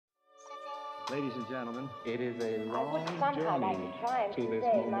Ladies and gentlemen, it is a long somehow journey like to try and to this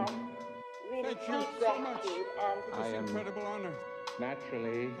convey my moment. really Thank you deep so much. gratitude and I am Incredible honor.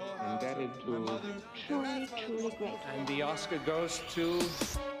 naturally indebted My to truly, mother, truly grateful. and the Oscar goes to...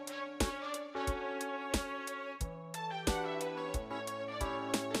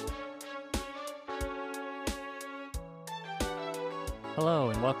 Hello,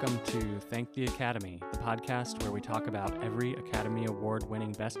 and welcome to Thank the Academy, the podcast where we talk about every Academy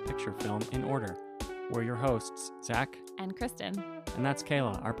Award-winning Best Picture film in order. We're your hosts, Zach, And Kristen. and that's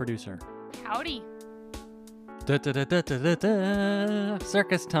Kayla, our producer. Howdy.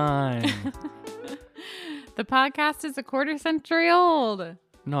 Circus time! The podcast is a quarter century old.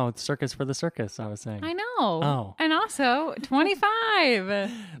 No, it's Circus for the Circus, I was saying. I know. Oh. And also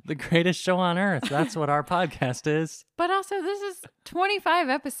 25. The greatest show on earth. That's what our podcast is. But also, this is 25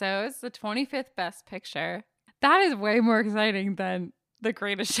 episodes, the 25th Best Picture. That is way more exciting than the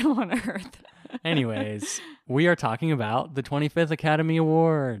greatest show on earth. Anyways, we are talking about the 25th Academy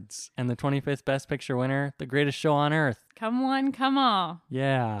Awards and the 25th Best Picture winner, the greatest show on earth. Come on, come on.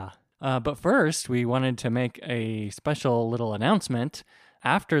 Yeah. But first, we wanted to make a special little announcement.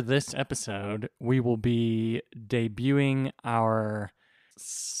 After this episode, we will be debuting our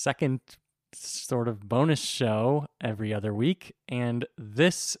second sort of bonus show every other week. And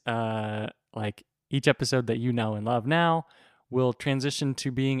this, each episode that you know and love now, will transition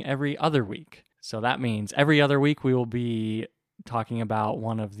to being every other week. So that means every other week we will be talking about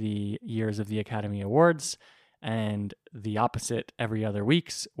one of the years of the Academy Awards. And the opposite, every other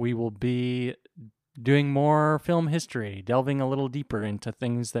weeks, we will be doing more film history, delving a little deeper into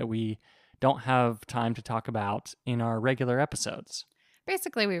things that we don't have time to talk about in our regular episodes.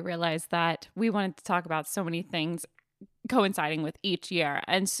 Basically, we realized that we wanted to talk about so many things coinciding with each year.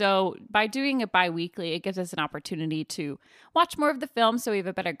 And so by doing it bi-weekly, it gives us an opportunity to watch more of the film so we have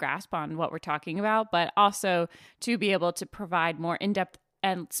a better grasp on what we're talking about, but also to be able to provide more in-depth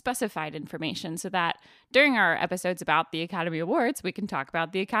and specified information so that during our episodes about the Academy Awards, we can talk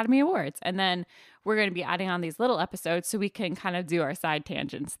about the Academy Awards. And then we're going to be adding on these little episodes so we can kind of do our side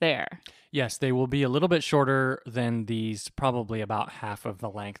tangents there. Yes, they will be a little bit shorter than these, probably about half of the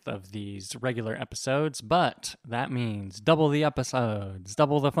length of these regular episodes, but that means double the episodes,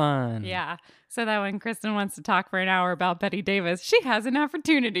 double the fun. Yeah. So that when Kristen wants to talk for an hour about Bette Davis, she has an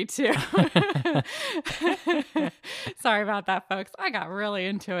opportunity to. Sorry about that, folks. I got really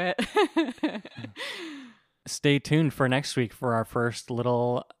into it. Stay tuned for next week for our first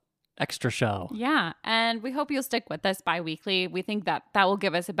little extra show. Yeah, and we hope you'll stick with us bi-weekly. We think that will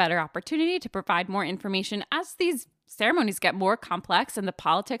give us a better opportunity to provide more information as these ceremonies get more complex and the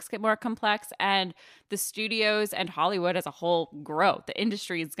politics get more complex and the studios and Hollywood as a whole grow. The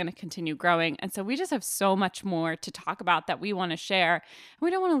industry is going to continue growing. And so we just have so much more to talk about that we want to share. We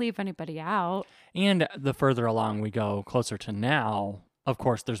don't want to leave anybody out. And the further along we go, closer to now, of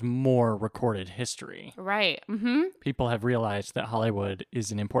course, there's more recorded history. Right. Mm-hmm. People have realized that Hollywood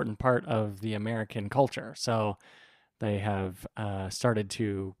is an important part of the American culture. So they have started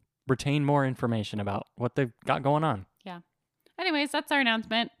to retain more information about what they've got going on. Yeah. Anyways, that's our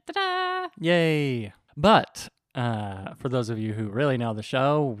announcement. Ta-da! Yay! But for those of you who really know the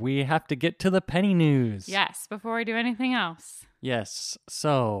show, we have to get to the Penny news. Yes, before we do anything else. Yes.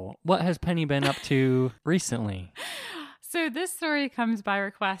 So what has Penny been up to recently? So this story comes by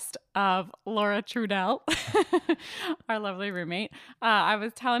request of Laura Trudell, our lovely roommate. I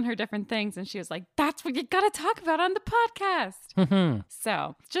was telling her different things and she was like, that's what you got to talk about on the podcast.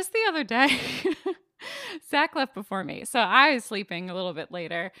 So just the other day, Zach left before me. So I was sleeping a little bit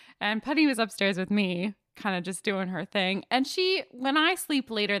later and Penny was upstairs with me, kind of just doing her thing. And when I sleep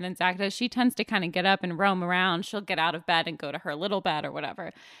later than Zach does, she tends to kind of get up and roam around. She'll get out of bed and go to her little bed or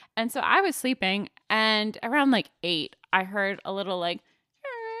whatever. And so I was sleeping and around 8, I heard a little and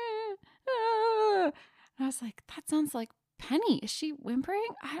I was like, that sounds like Penny. Is she whimpering?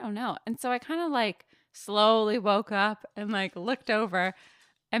 I don't know. And so I kind of slowly woke up and looked over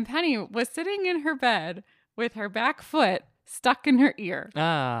and Penny was sitting in her bed with her back foot stuck in her ear.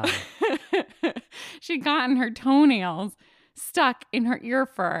 Ah. She'd gotten her toenails stuck in her ear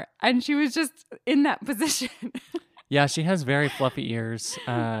fur and she was just in that position. Yeah, she has very fluffy ears.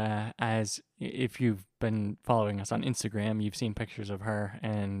 As if you've been following us on Instagram, you've seen pictures of her,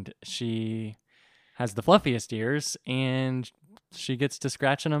 and she has the fluffiest ears, and she gets to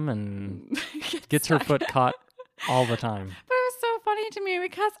scratching them and gets her foot caught all the time. But it was so funny to me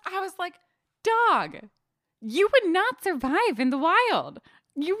because I was like, dog, you would not survive in the wild.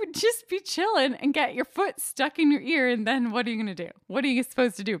 You would just be chilling and get your foot stuck in your ear, and then what are you going to do? What are you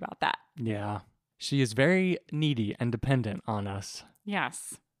supposed to do about that? Yeah. She is very needy and dependent on us.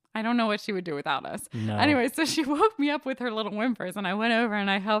 Yes. I don't know what she would do without us. No. Anyway, so she woke me up with her little whimpers and I went over and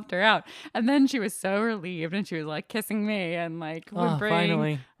I helped her out. And then she was so relieved and she was like kissing me and like whimpering,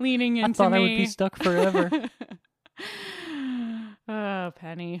 finally. leaning into I thought me. I would be stuck forever. Oh,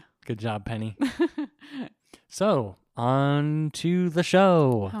 Penny. Good job, Penny. So, on to the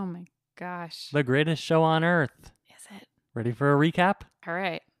show. Oh my gosh. The greatest show on earth. Is it? Ready for a recap? All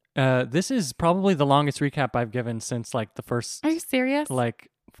right. This is probably the longest recap I've given since like the first Are you serious? like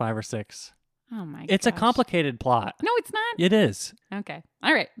 5 or 6. Oh my It's a gosh. complicated plot. No, it's not. It is. Okay.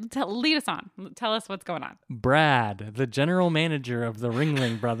 All right. Lead us on. Tell us what's going on. Brad, the general manager of the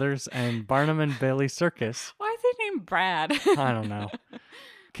Ringling Brothers and Barnum and Bailey Circus, Why is he named Brad? I don't know,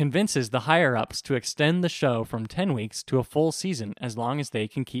 convinces the higher-ups to extend the show from 10 weeks to a full season as long as they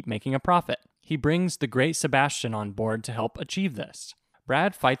can keep making a profit. He brings the great Sebastian on board to help achieve this.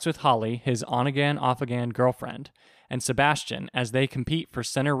 Brad fights with Holly, his on-again, off-again girlfriend, and Sebastian as they compete for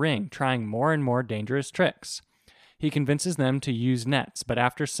center ring, trying more and more dangerous tricks. He convinces them to use nets, but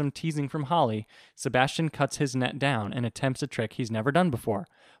after some teasing from Holly, Sebastian cuts his net down and attempts a trick he's never done before,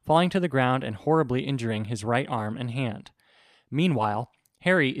 falling to the ground and horribly injuring his right arm and hand. Meanwhile,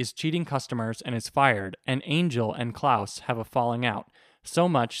 Harry is cheating customers and is fired, and Angel and Klaus have a falling out, so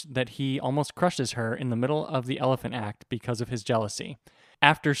much that he almost crushes her in the middle of the elephant act because of his jealousy,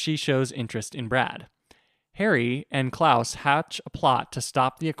 after she shows interest in Brad. Harry and Klaus hatch a plot to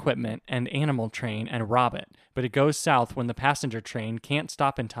stop the equipment and animal train and rob it, but it goes south when the passenger train can't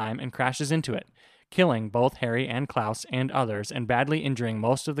stop in time and crashes into it, killing both Harry and Klaus and others and badly injuring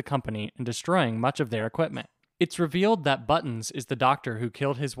most of the company and destroying much of their equipment. It's revealed that Buttons is the doctor who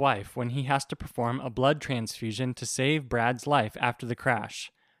killed his wife when he has to perform a blood transfusion to save Brad's life after the crash.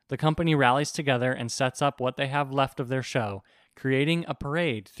 The company rallies together and sets up what they have left of their show, creating a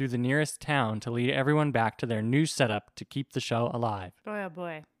parade through the nearest town to lead everyone back to their new setup to keep the show alive. Boy, oh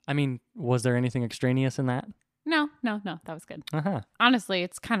boy. I mean, was there anything extraneous in that? No, that was good. Uh-huh. Honestly,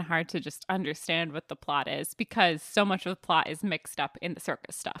 it's kind of hard to just understand what the plot is because so much of the plot is mixed up in the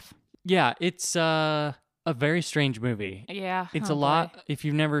circus stuff. Yeah, it's a very strange movie. Yeah. It's oh a boy. lot. If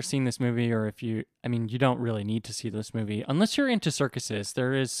you've never seen this movie or you don't really need to see this movie. Unless you're into circuses,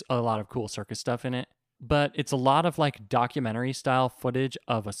 there is a lot of cool circus stuff in it. But it's a lot of like documentary style footage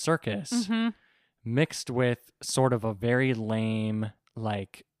of a circus mixed with sort of a very lame,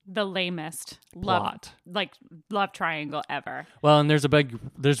 like, The lamest plot. love triangle ever. Well, and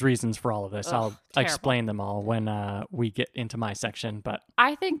there's reasons for all of this. Ugh, I'll terrible. explain them all when we get into my section. But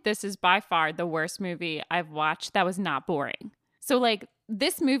I think this is by far the worst movie I've watched that was not boring. So like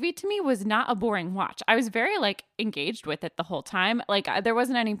this movie to me was not a boring watch. I was very like engaged with it the whole time. Like there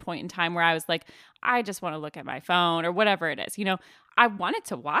wasn't any point in time where I was like, I just want to look at my phone or whatever it is. You know, I wanted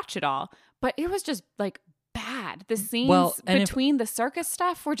to watch it all, but it was just like bad. The scenes between the circus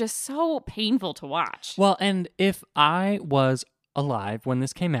stuff were just so painful to watch. Well, and if I was alive when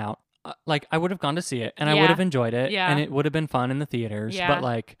this came out, like I would have gone to see it and I would have enjoyed it and it would have been fun in the theaters. Yeah. But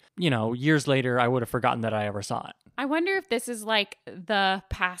like, years later, I would have forgotten that I ever saw it. I wonder if this is like the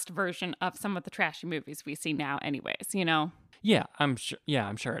past version of some of the trashy movies we see now anyways, you know? Yeah, I'm sure. Yeah,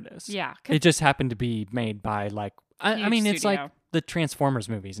 I'm sure it is. Yeah. It just happened to be made by like, I mean, it's studio. like the Transformers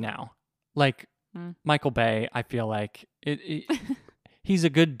movies now. Like Michael Bay, I feel like he's a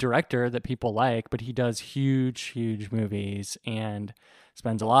good director that people like, but he does huge movies and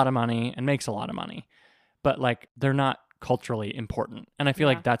spends a lot of money and makes a lot of money. But like, they're not culturally important. And I feel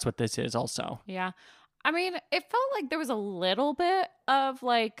like that's what this is also. Yeah. I mean, it felt like there was a little bit of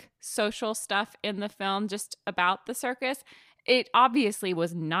like social stuff in the film just about the circus. It obviously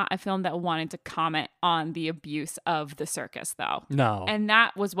was not a film that wanted to comment on the abuse of the circus, though. No. And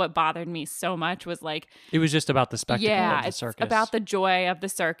that was what bothered me so much was like... It was just about the spectacle of the it's circus. about the joy of the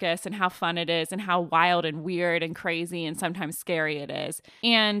circus and how fun it is and how wild and weird and crazy and sometimes scary it is.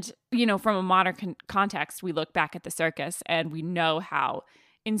 And, from a modern context, we look back at the circus and we know how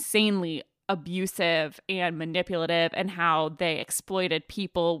insanely abusive and manipulative and how they exploited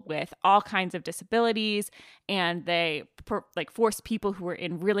people with all kinds of disabilities and they forced people who were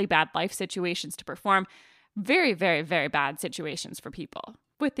in really bad life situations to perform very, very, very bad situations for people,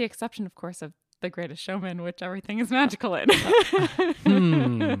 with the exception, of course, of The Greatest Showman, which everything is magical in.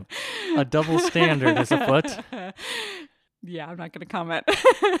 A double standard is afoot. Yeah, I'm not going to comment.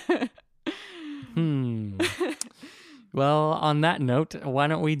 Well, on that note, why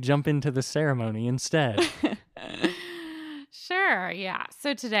don't we jump into the ceremony instead? Sure, yeah.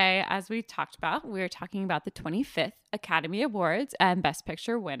 So today, as we talked about, we're talking about the 25th Academy Awards and Best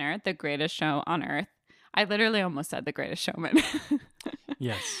Picture winner, The Greatest Show on Earth. I literally almost said The Greatest Showman.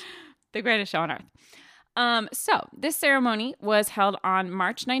 Yes. The Greatest Show on Earth. So this ceremony was held on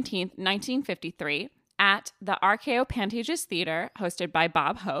March 19th, 1953 at the RKO Pantages Theater, hosted by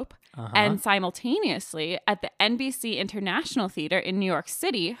Bob Hope, and simultaneously at the NBC International Theater in New York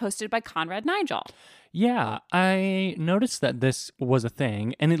City, hosted by Conrad Nigel. Yeah, I noticed that this was a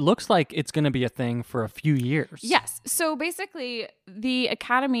thing, and it looks like it's going to be a thing for a few years. Yes. So basically, the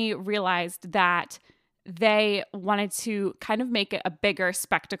Academy realized that they wanted to kind of make it a bigger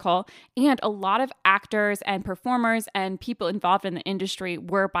spectacle, and a lot of actors and performers and people involved in the industry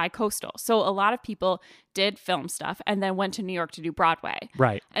were bi-coastal. So a lot of people did film stuff and then went to New York to do Broadway.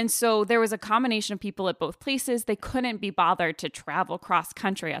 Right. And so there was a combination of people at both places. They couldn't be bothered to travel cross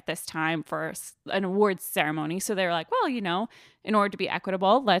country at this time for an awards ceremony. So they were like, well, in order to be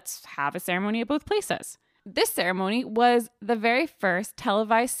equitable, let's have a ceremony at both places. This ceremony was the very first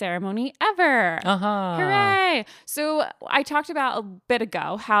televised ceremony ever. Hooray! So I talked about a bit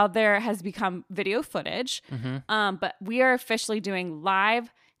ago how there has become video footage, but we are officially doing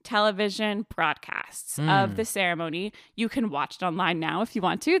live television broadcasts of the ceremony. You can watch it online now if you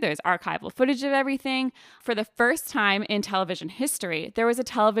want to. There's archival footage of everything. For the first time in television history, there was a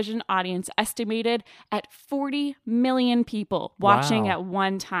television audience estimated at 40 million people watching at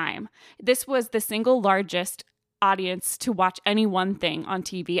one time. This was the single largest audience to watch any one thing on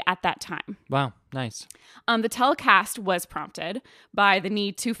TV at that time. Wow, nice. The telecast was prompted by the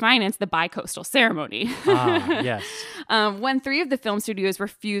need to finance the bi-coastal ceremony. Yes. When 3 of the film studios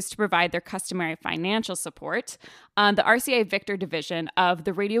refused to provide their customary financial support, the RCA Victor division of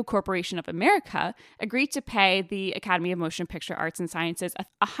the Radio Corporation of America agreed to pay the Academy of Motion Picture Arts and Sciences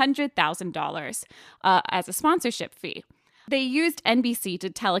 $100,000 as a sponsorship fee. They used NBC to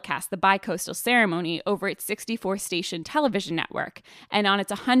telecast the bi-coastal ceremony over its 64-station television network and on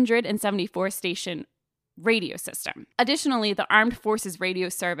its 174-station radio system. Additionally, the Armed Forces Radio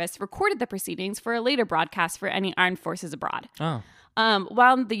Service recorded the proceedings for a later broadcast for any armed forces abroad.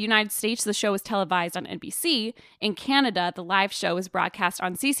 While in the United States, the show was televised on NBC, in Canada, the live show was broadcast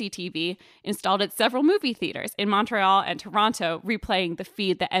on CCTV, installed at several movie theaters in Montreal and Toronto, replaying the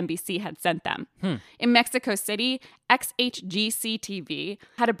feed that NBC had sent them. In Mexico City, XHGC-TV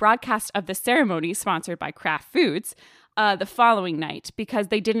had a broadcast of the ceremony sponsored by Kraft Foods the following night because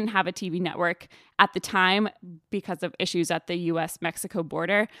they didn't have a TV network at the time because of issues at the U.S.-Mexico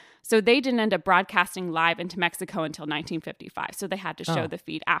border. So they didn't end up broadcasting live into Mexico until 1955. So they had to show the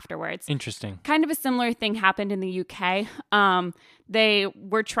feed afterwards. Interesting. Kind of a similar thing happened in the UK. They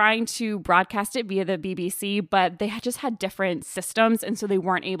were trying to broadcast it via the BBC, but they just had different systems, and so they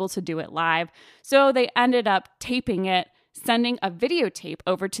weren't able to do it live. So they ended up taping it, sending a videotape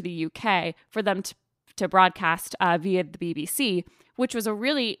over to the UK for them to broadcast via the BBC, which was a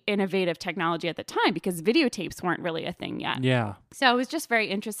really innovative technology at the time because videotapes weren't really a thing yet. Yeah. So it was just very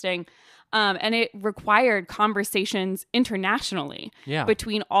interesting. And it required conversations internationally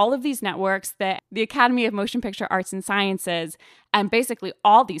between all of these networks, the Academy of Motion Picture Arts and Sciences, and basically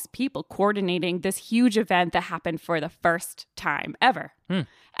all these people coordinating this huge event that happened for the first time ever. And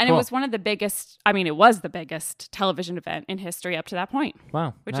it was one of the biggest, it was the biggest television event in history up to that point.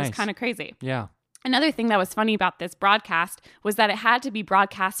 Wow. Which is kind of crazy. Yeah. Another thing that was funny about this broadcast was that it had to be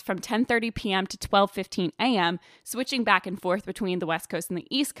broadcast from 10:30 p.m. to 12:15 a.m., switching back and forth between the West Coast and the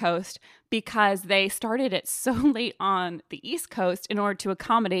East Coast because they started it so late on the East Coast in order to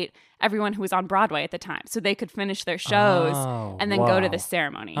accommodate everyone who was on Broadway at the time so they could finish their shows and then go to the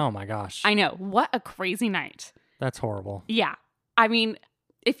ceremony. Oh my gosh. I know. What a crazy night. That's horrible. Yeah.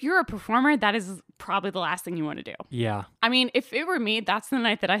 If you're a performer, that is probably the last thing you want to do. Yeah. If it were me, that's the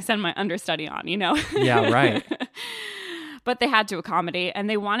night that I send my understudy on, Yeah, right. But they had to accommodate, and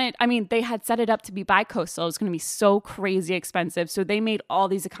they had set it up to be bi-coastal. It was going to be so crazy expensive. So they made all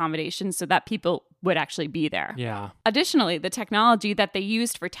these accommodations so that people would actually be there. Yeah. Additionally, the technology that they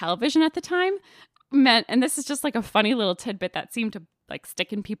used for television at the time meant, and this is just like a funny little tidbit that seemed to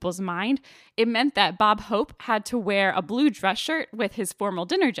stick in people's mind, it meant that Bob Hope had to wear a blue dress shirt with his formal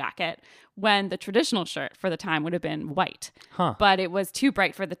dinner jacket when the traditional shirt for the time would have been white. But it was too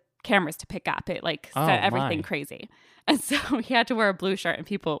bright for the cameras to pick up. It set everything crazy. And so he had to wear a blue shirt, and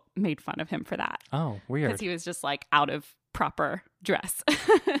people made fun of him for that. Oh, weird. Because he was just out of proper dress.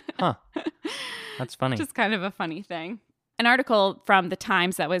 That's funny. Just kind of a funny thing. An article from The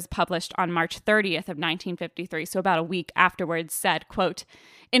Times that was published on March 30th of 1953, so about a week afterwards, said, quote,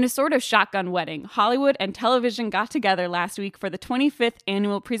 "In a sort of shotgun wedding, Hollywood and television got together last week for the 25th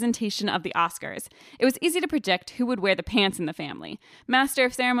annual presentation of the Oscars. It was easy to predict who would wear the pants in the family. Master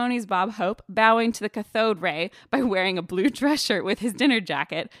of Ceremonies Bob Hope, bowing to the cathode ray by wearing a blue dress shirt with his dinner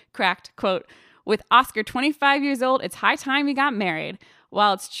jacket, cracked, quote, 'With Oscar 25 years old, it's high time he got married.'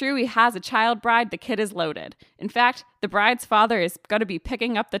 While it's true he has a child bride, the kid is loaded. In fact, the bride's father is going to be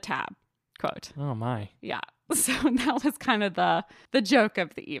picking up the tab. Quote. Oh, my. Yeah. So that was kind of the joke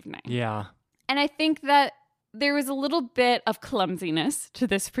of the evening. Yeah. And I think that there was a little bit of clumsiness to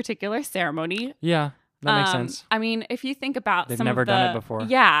this particular ceremony. Yeah. That makes sense. I mean, if you think about They've some never of the, done it before.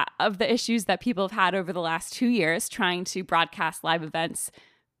 Yeah, of the issues that people have had over the last 2 years trying to broadcast live events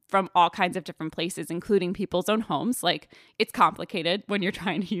from all kinds of different places, including people's own homes. Like, it's complicated when you're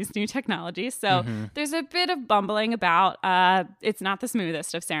trying to use new technology. So there's a bit of bumbling about it's not the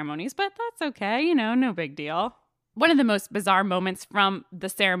smoothest of ceremonies, but that's okay. You know, no big deal. One of the most bizarre moments from the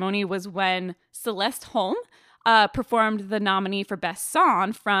ceremony was when Celeste Holm performed the nominee for Best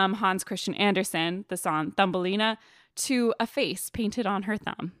Song from Hans Christian Andersen, the song Thumbelina, to a face painted on her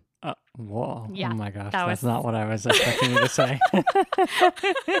thumb. Whoa. Yeah, Oh my gosh. that That's was- not what I was expecting you to say.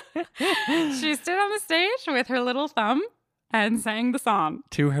 She stood on the stage with her little thumb and sang the song.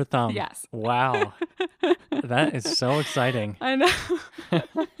 To her thumb. Yes. Wow. That is so exciting. I know.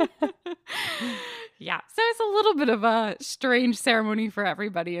 Yeah, so it's a little bit of a strange ceremony for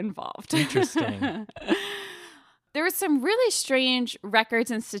everybody involved. Interesting. There were some really strange records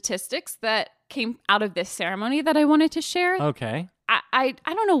and statistics that came out of this ceremony that I wanted to share. Okay. I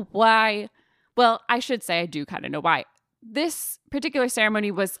don't know why. Well, I should say I do kind of know why. This particular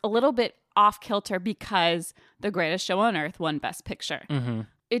ceremony was a little bit off kilter because The Greatest Show on Earth won Best Picture. Mm-hmm.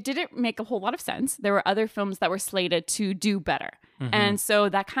 It didn't make a whole lot of sense. There were other films that were slated to do better. And so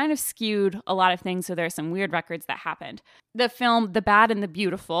that kind of skewed a lot of things. So there are some weird records that happened. The film The Bad and the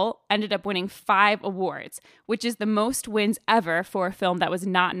Beautiful ended up winning 5 awards, which is the most wins ever for a film that was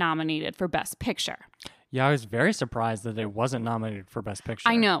not nominated for Best Picture. Yeah, I was very surprised that it wasn't nominated for Best Picture.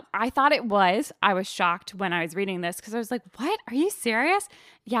 I know. I thought it was. I was shocked when I was reading this because I was like, what? Are you serious?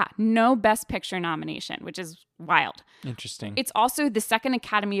 Yeah, no Best Picture nomination, which is wild. Interesting. It's also the second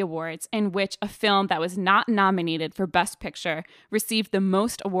Academy Awards in which a film that was not nominated for Best Picture received the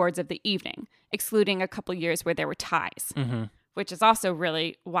most awards of the evening, excluding a couple years where there were ties, which is also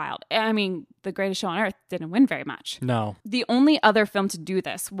really wild. I mean, The Greatest Show on Earth didn't win very much. No. The only other film to do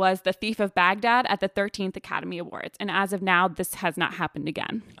this was The Thief of Baghdad at the 13th Academy Awards. And as of now, this has not happened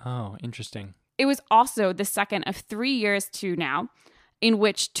again. Oh, interesting. It was also the second of 3 years to now in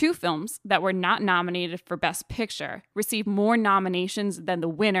which 2 films that were not nominated for Best Picture received more nominations than the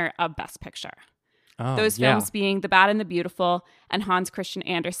winner of Best Picture. Oh, Those yeah. films being The Bad and the Beautiful and Hans Christian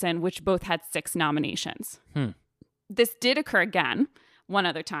Andersen, which both had 6 nominations. This did occur again, one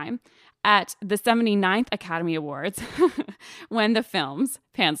other time, at the 79th Academy Awards when the films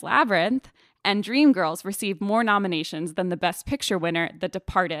Pan's Labyrinth and Dreamgirls received more nominations than the Best Picture winner, The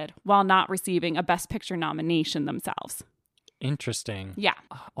Departed, while not receiving a Best Picture nomination themselves. Interesting. Yeah.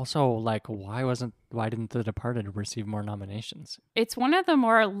 Also, like, why didn't The Departed receive more nominations? It's one of the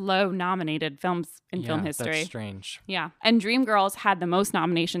more low nominated films in film Yeah, history. That's strange. Yeah. And Dreamgirls had the most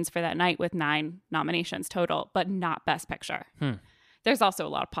nominations for that night with 9 nominations total, but not Best Picture. There's also a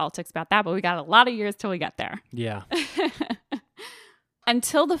lot of politics about that, but we got a lot of years till we get there. Yeah.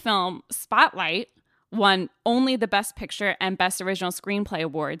 Until the film Spotlight won only the Best Picture and Best Original Screenplay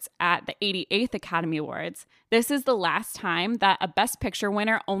awards at the 88th Academy Awards, this is the last time that a Best Picture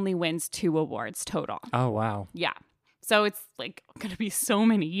winner only wins 2 awards total. Oh, wow. Yeah. So it's like going to be so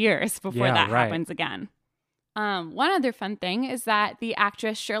many years before Yeah, that right. happens again. One other fun thing is that the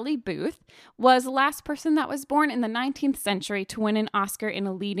actress Shirley Booth was the last person that was born in the 19th century to win an Oscar in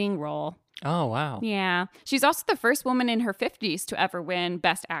a leading role. Oh, wow. Yeah. She's also the first woman in her 50s to ever win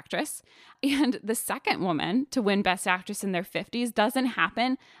Best Actress. And the second woman to win Best Actress in their 50s doesn't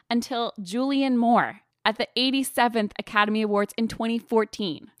happen until Julianne Moore at the 87th Academy Awards in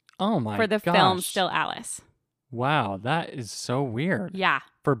 2014 Oh, my for the gosh. film Still Alice. Wow, that is so weird. Yeah.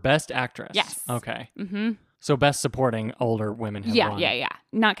 For Best Actress? Yes. Okay. Mm-hmm. So Best Supporting older women have won. Yeah.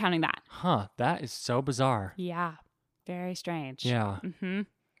 Not counting that. Huh, that is so bizarre. Yeah. Very strange. Yeah. Mm-hmm.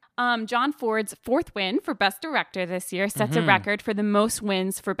 John Ford's 4th win for Best Director this year sets a Mhm. record for the most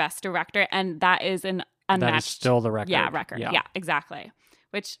wins for Best Director, and that is an unmatched. That is still the record. Yeah, record. Yeah, exactly.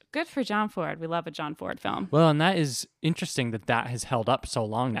 Which, good for John Ford. We love a John Ford film. Well, and that is interesting that has held up so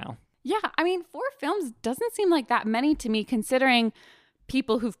long now. Yeah, I mean, 4 films doesn't seem like that many to me, considering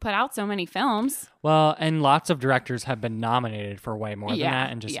people who've put out so many films. Well, and lots of directors have been nominated for way more than Yeah,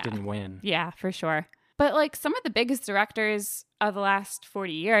 that and just yeah. didn't win. Yeah, for sure. But like some of the biggest directors of the last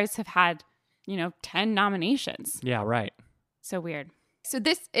 40 years have had, 10 nominations. Yeah, right. So weird. So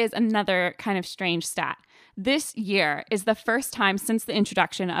this is another kind of strange stat. This year is the first time since the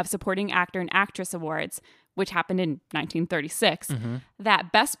introduction of Supporting Actor and Actress Awards, which happened in 1936,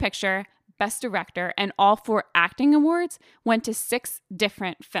 that Best Picture, Best Director, and all 4 acting awards went to 6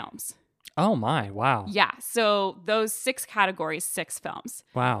 different films. Oh my, wow. Yeah, so those 6 categories, 6 films.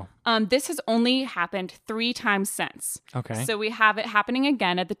 Wow. This has only happened 3 times since. Okay. So we have it happening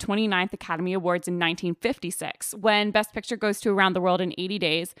again at the 29th Academy Awards in 1956, when Best Picture goes to Around the World in 80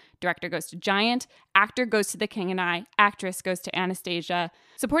 Days, director goes to Giant, actor goes to The King and I, actress goes to Anastasia,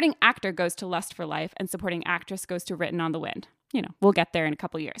 supporting actor goes to Lust for Life, and supporting actress goes to Written on the Wind. You know, we'll get there in a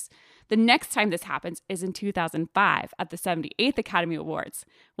couple years. The next time this happens is in 2005 at the 78th Academy Awards,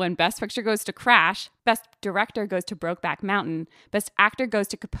 when Best Picture goes to Crash, Best Director goes to Brokeback Mountain, Best Actor goes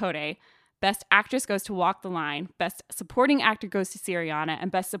to Capote, Best Actress goes to Walk the Line, Best Supporting Actor goes to Syriana,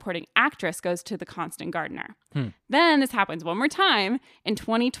 and Best Supporting Actress goes to The Constant Gardener. Then this happens one more time in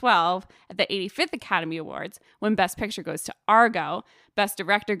 2012 at the 85th Academy Awards, when Best Picture goes to Argo, Best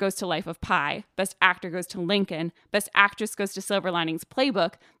Director goes to Life of Pi, Best Actor goes to Lincoln, Best Actress goes to Silver Linings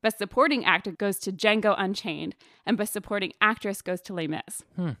Playbook, Best Supporting Actor goes to Django Unchained, and Best Supporting Actress goes to Les Mis.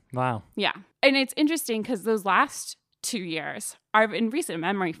 Wow. Yeah. And it's interesting because those last 2 years are in recent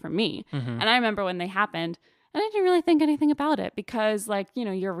memory for me. And I remember when they happened, and I didn't really think anything about it because, like, you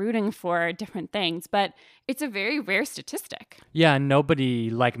know, you're rooting for different things, but it's a very rare statistic. Yeah, nobody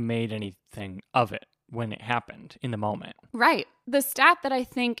like made anything of it when it happened in the moment. Right. The stat that I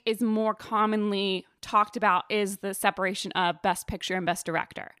think is more commonly talked about is the separation of Best Picture and Best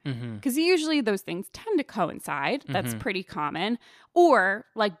Director. Because usually those things tend to coincide. That's pretty common. Or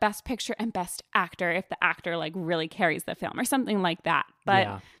like Best Picture and Best Actor if the actor like really carries the film or something like that.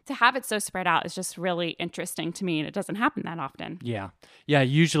 But to have it so spread out is just really interesting to me, and it doesn't happen that often. Yeah. Yeah,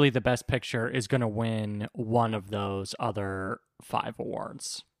 usually the Best Picture is going to win one of those other 5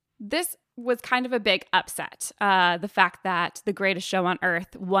 awards. This was kind of a big upset, the fact that The Greatest Show on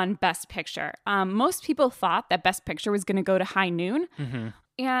Earth won Best Picture. Most people thought that Best Picture was going to go to High Noon,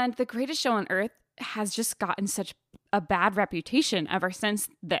 and The Greatest Show on Earth has just gotten such a bad reputation ever since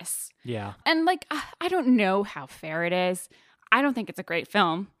this. Yeah. And like, I don't know how fair it is. I don't think it's a great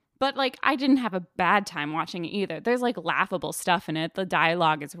film, but like, I didn't have a bad time watching it either. There's like laughable stuff in it. The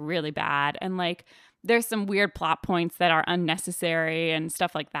dialogue is really bad, and like, there's some weird plot points that are unnecessary and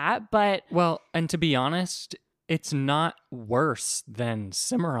stuff like that. But well, and to be honest, it's not worse than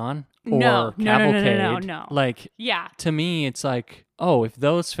Cimarron or No. Cavalcade. No. Like, yeah, to me, it's like, oh, if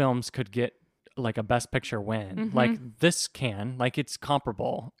those films could get like a Best Picture win, like this can, like it's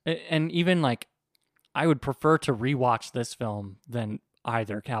comparable. And even like, I would prefer to rewatch this film than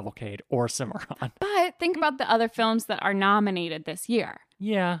either Cavalcade or Cimarron. but think about the other films that are nominated this year.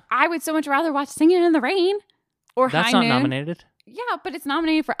 Yeah. I would so much rather watch Singing in the Rain or That's High not Noon. nominated? Yeah, but it's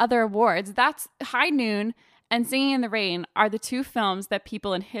nominated for other awards. That's High Noon and Singing in the Rain are the 2 films that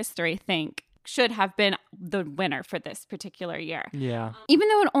people in history think should have been the winner for this particular year. Yeah. Even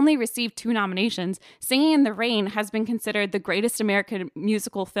though it only received 2 nominations, Singing in the Rain has been considered the greatest American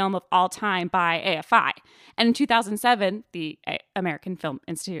musical film of all time by AFI. And in 2007, the American Film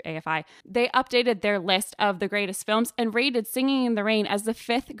Institute, AFI, they updated their list of the greatest films and rated Singing in the Rain as the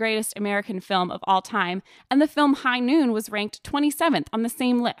 5th greatest American film of all time. And the film High Noon was ranked 27th on the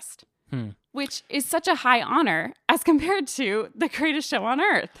same list. Which is such a high honor as compared to The Greatest Show on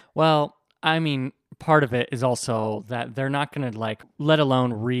Earth. Well, I mean, part of it is also that they're not going to, like, let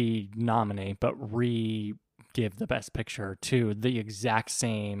alone re-nominate, but re-give the Best Picture to the exact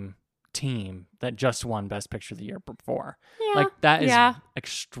same team that just won Best Picture the year before. Yeah, like, that is yeah.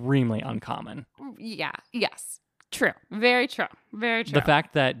 extremely uncommon. Yeah, yes. True. Very true. Very true. The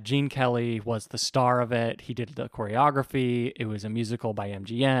fact that Gene Kelly was the star of it, he did the choreography, it was a musical by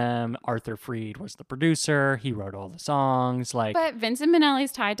MGM, Arthur Freed was the producer, he wrote all the songs, like... But Vincent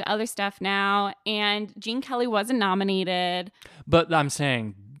Minnelli's tied to other stuff now, and Gene Kelly wasn't nominated. But I'm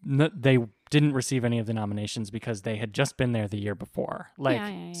saying they didn't receive any of the nominations because they had just been there the year before. Like,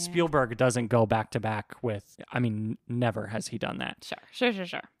 Yeah. Spielberg doesn't go back to back with... I mean, never has he done that.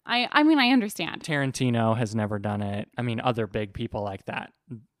 Sure. I mean, I understand. Tarantino has never done it. I mean, other big people like that.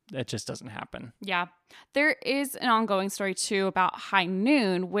 It just doesn't happen. Yeah. There is an ongoing story, too, about High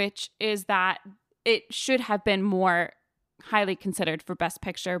Noon, which is that it should have been more highly considered for Best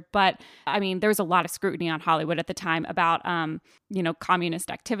Picture. But, I mean, there was a lot of scrutiny on Hollywood at the time about,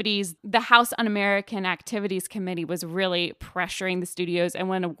 communist activities. The House Un-American Activities Committee was really pressuring the studios. And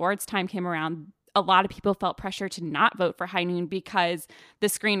when awards time came around, a lot of people felt pressure to not vote for High Noon because the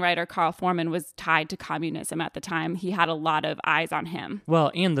screenwriter Carl Foreman was tied to communism at the time. He had a lot of eyes on him.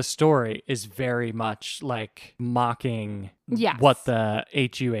 Well, and the story is very much like mocking what the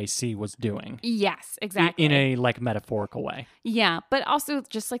HUAC was doing. Yes, exactly. In a like metaphorical way. Yeah, but also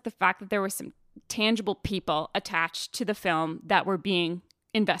just like the fact that there were some tangible people attached to the film that were being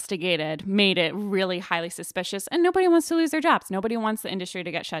investigated, made it really highly suspicious, and nobody wants to lose their jobs. Nobody wants the industry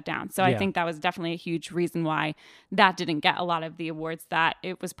to get shut down. So I Yeah. think that was definitely a huge reason why that didn't get a lot of the awards that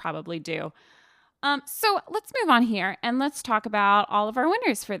it was probably due. So let's move on here and let's talk about all of our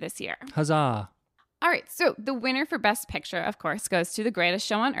winners for this year. Huzzah. All right, so the winner for Best Picture, of course, goes to The Greatest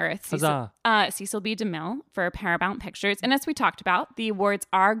Show on Earth, Huzzah. Cecil B. DeMille for Paramount Pictures. And as we talked about, the awards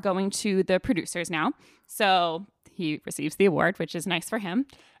are going to the producers now. So he receives the award, which is nice for him.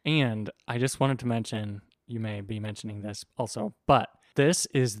 And I just wanted to mention, you may be mentioning this also, but this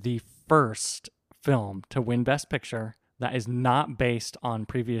is the first film to win Best Picture that is not based on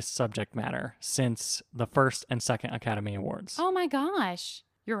previous subject matter since the first and second Academy Awards. Oh my gosh.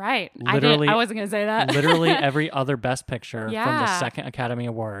 You're right. Literally- I wasn't going to say that. Literally every other Best Picture from the Yeah. second Academy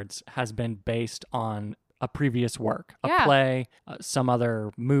Awards has been based on a previous work, a Yeah. play, some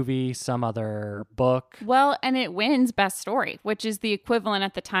other movie, some other book. Well, and it wins Best Story, which is the equivalent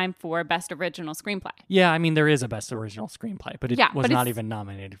at the time for Best Original Screenplay. Yeah, I mean, there is a Best Original Screenplay, but it Yeah, was but not it's- even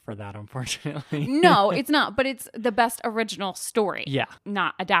nominated for that, unfortunately. No, it's not, but it's the Best Original Story. Yeah.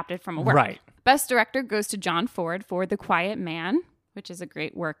 Not adapted from a work. Right. Best Director goes to John Ford for The Quiet Man, which is a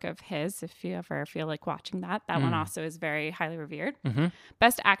great work of his if you ever feel like watching that. That one also is very highly revered.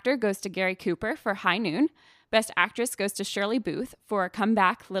 Best Actor goes to Gary Cooper for High Noon. Best Actress goes to Shirley Booth for Come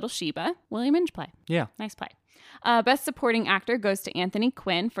Back, Little Sheba. William Inge play. Yeah. Nice play. Best Supporting Actor goes to Anthony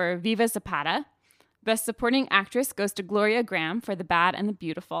Quinn for Viva Zapata. Best Supporting Actress goes to Gloria Graham for The Bad and the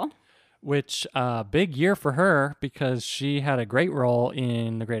Beautiful. Which, big year for her because she had a great role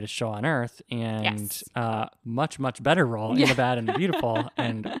in The Greatest Show on Earth and Yes. much, much better role in The Bad and the Beautiful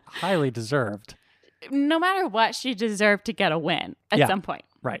and highly deserved. No matter what, she deserved to get a win at Yeah. some point.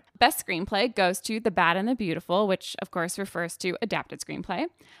 Right. Best Screenplay goes to The Bad and the Beautiful, which of course refers to adapted screenplay.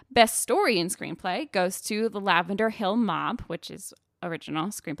 Best Story in Screenplay goes to The Lavender Hill Mob, which is original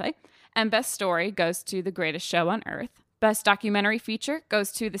screenplay. And Best Story goes to The Greatest Show on Earth. Best Documentary Feature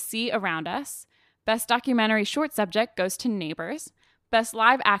goes to The Sea Around Us. Best Documentary Short Subject goes to Neighbors. Best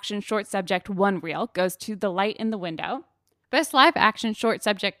Live Action Short Subject 1 Reel goes to The Light in the Window. Best Live Action Short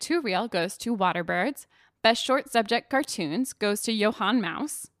Subject 2 Reel goes to Waterbirds. Best Short Subject Cartoons goes to Johann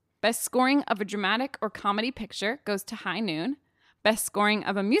Mouse. Best Scoring of a Dramatic or Comedy Picture goes to High Noon. Best Scoring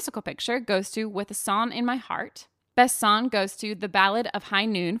of a Musical Picture goes to With a Song in My Heart. Best Song goes to The Ballad of High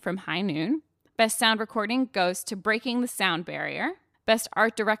Noon from High Noon. Best Sound Recording goes to Breaking the Sound Barrier. Best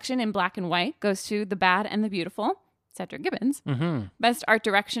Art Direction in Black and White goes to The Bad and the Beautiful, Cedric Gibbons. Best Art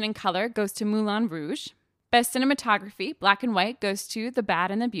Direction in Color goes to Moulin Rouge. Best Cinematography, Black and White, goes to The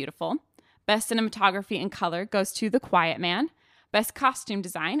Bad and the Beautiful. Best Cinematography in Color goes to The Quiet Man. Best Costume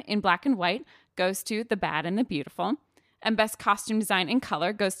Design in Black and White goes to The Bad and the Beautiful. And Best Costume Design in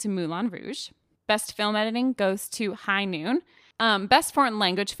Color goes to Moulin Rouge. Best Film Editing goes to High Noon. Best Foreign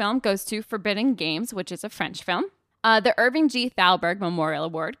Language Film goes to Forbidden Games, which is a French film. The Irving G. Thalberg Memorial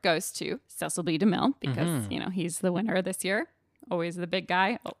Award goes to Cecil B. DeMille because, he's the winner this year. Always the big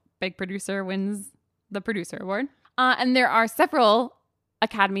guy. Big producer wins the producer award. And there are several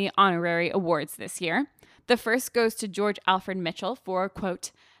Academy Honorary Awards this year. The first goes to George Alfred Mitchell for,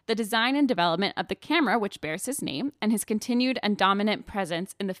 quote, the design and development of the camera which bears his name and his continued and dominant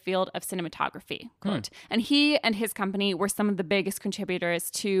presence in the field of cinematography, quote. And he and his company were some of the biggest contributors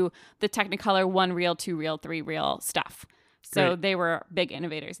to the Technicolor 1 reel, 2 reel, 3 reel stuff. So Great. They were big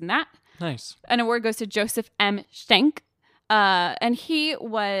innovators in that. Nice. An award goes to Joseph M. Schenck, and he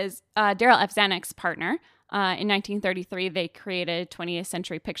was Daryl F. Zanuck's partner. In 1933, they created 20th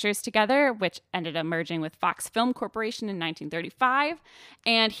Century Pictures together, which ended up merging with Fox Film Corporation in 1935.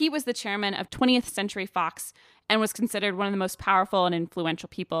 And he was the chairman of 20th Century Fox and was considered one of the most powerful and influential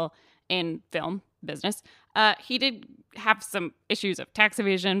people in film business. He did have some issues of tax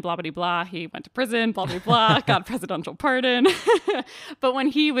evasion, blah, blah, blah. He went to prison, blah, blah, blah, got a presidential pardon. But when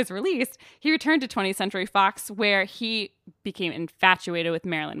he was released, he returned to 20th Century Fox, where he became infatuated with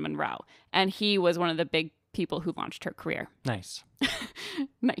Marilyn Monroe. And he was one of the big people who launched her career. Nice.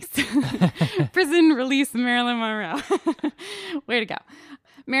 Nice. Prison release Marilyn Monroe. Way to go.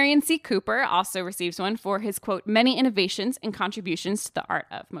 Marion C. Cooper also receives one for his, quote, many innovations and contributions to the art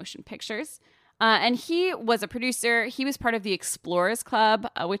of motion pictures. And he was a producer. He was part of the Explorers Club,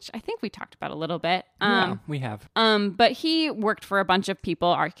 which I think we talked about a little bit. Yeah, we have. But he worked for a bunch of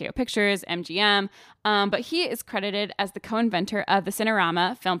people, RKO Pictures, MGM. But he is credited as the co-inventor of the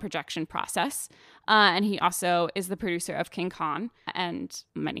Cinerama film projection process. And he also is the producer of King Kong and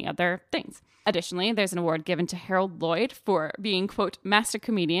many other things. Additionally, there's an award given to Harold Lloyd for being, quote, master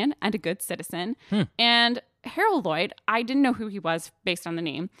comedian and a good citizen. And Harold Lloyd, I didn't know who he was based on the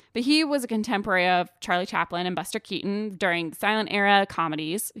name, but he was a contemporary of Charlie Chaplin and Buster Keaton during the silent era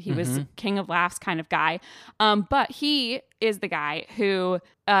comedies. He was king of laughs kind of guy. But he is the guy who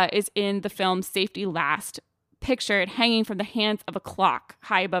is in the film Safety Last, pictured hanging from the hands of a clock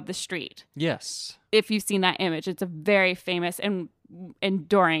high above the street. Yes. If you've seen that image, it's a very famous and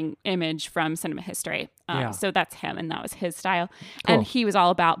enduring image from cinema history. So that's him, and that was his style. Cool. And he was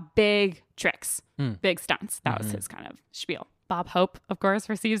all about big tricks, big stunts. That was his kind of spiel. Bob Hope, of course,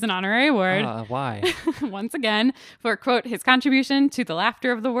 receives an honorary award. Why? Once again, for, quote, his contribution to the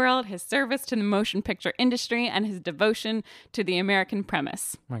laughter of the world, his service to the motion picture industry, and his devotion to the American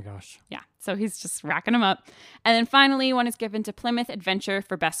premise. My gosh. Yeah, so he's just racking them up. And then finally, one is given to Plymouth Adventure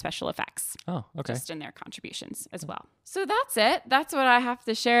for best special effects. Oh, okay. Just in their contributions as well. So that's it. That's what I have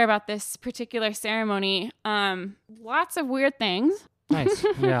to share about this particular ceremony. Lots of weird things. Nice.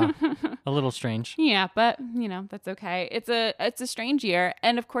 Yeah. A little strange. Yeah, but that's okay. It's a strange year,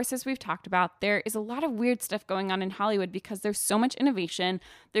 and of course, as we've talked about, there is a lot of weird stuff going on in Hollywood because there's so much innovation.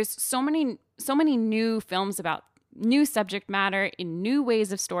 There's so many new films about new subject matter in new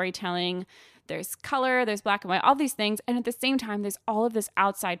ways of storytelling. There's color, there's black and white, all these things. And at the same time, there's all of this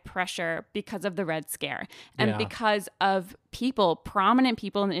outside pressure because of the Red Scare and because of prominent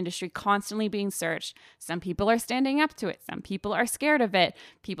people in the industry constantly being searched. Some people are standing up to it. Some people are scared of it.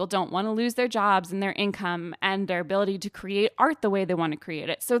 People don't want to lose their jobs and their income and their ability to create art the way they want to create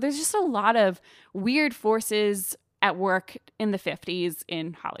it. So there's just a lot of weird forces at work in the 50s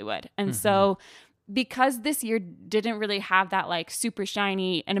in Hollywood. And so because this year didn't really have that like super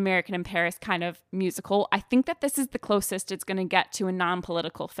shiny An American in Paris kind of musical, I think that this is the closest it's going to get to a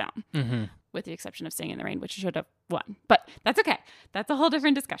non-political film, with the exception of Singing in the Rain, which should have won. But that's okay. That's a whole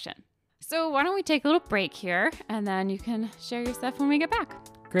different discussion. So why don't we take a little break here, and then you can share your stuff when we get back.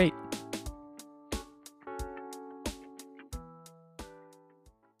 Great.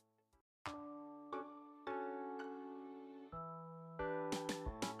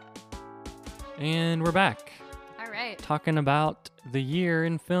 And we're back. All right. Talking about the year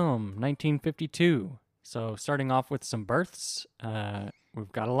in film, 1952. So starting off with some births,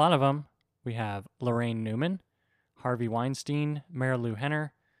 we've got a lot of them. We have Lorraine Newman, Harvey Weinstein, Marilu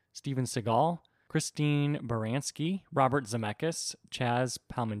Henner, Steven Seagal, Christine Baranski, Robert Zemeckis, Chaz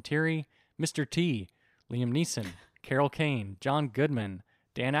Palminteri, Mr. T, Liam Neeson, Carol Kane, John Goodman,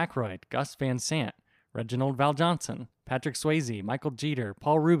 Dan Aykroyd, Gus Van Sant, Reginald Val Johnson, Patrick Swayze, Michael Jeter,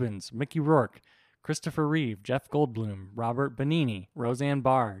 Paul Rubens, Mickey Rourke, Christopher Reeve, Jeff Goldblum, Robert Benigni, Roseanne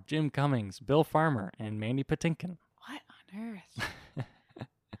Barr, Jim Cummings, Bill Farmer, and Mandy Patinkin. What on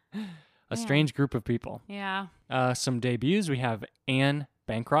earth? A strange group of people. Yeah. Some debuts. We have Anne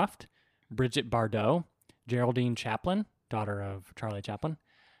Bancroft, Bridget Bardot, Geraldine Chaplin, daughter of Charlie Chaplin,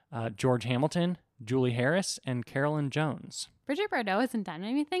 George Hamilton, Julie Harris, and Carolyn Jones. Bridget Bardot hasn't done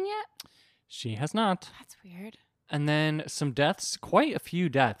anything yet? She has not. That's weird. And then some deaths, quite a few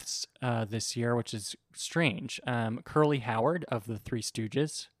deaths this year, which is strange. Curly Howard of the Three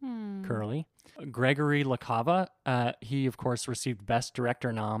Stooges, Curly. Gregory LaCava, he, of course, received Best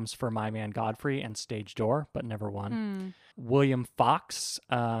Director noms for My Man Godfrey and Stage Door, but never won. William Fox,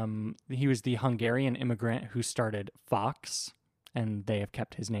 he was the Hungarian immigrant who started Fox, and they have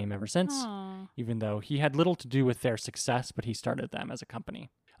kept his name ever since, even though he had little to do with their success, but he started them as a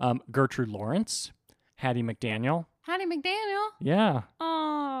company. Gertrude Lawrence, Hattie McDaniel. Hattie McDaniel? Yeah.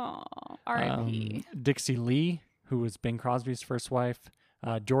 Oh, R.I.P. Dixie Lee, who was Bing Crosby's first wife.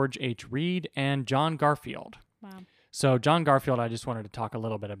 George H. Reed, and John Garfield. Wow. So John Garfield, I just wanted to talk a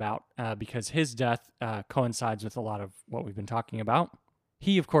little bit about because his death coincides with a lot of what we've been talking about.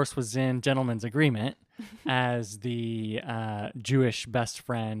 He, of course, was in Gentleman's Agreement as the Jewish best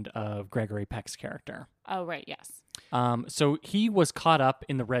friend of Gregory Peck's character. Oh, right, yes. So he was caught up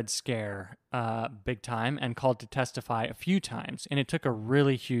in the Red Scare big time and called to testify a few times, and it took a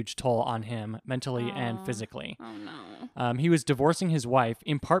really huge toll on him mentally and physically. Oh, no. He was divorcing his wife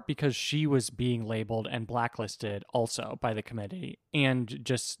in part because she was being labeled and blacklisted also by the committee and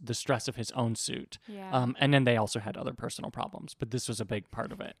just the stress of his own suit. Yeah. And then they also had other personal problems, but this was a big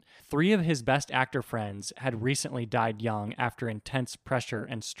part of it. 3 of his best actor friends had recently died young after intense pressure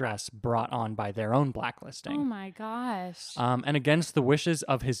and stress brought on by their own blacklisting. Oh, my gosh. And against the wishes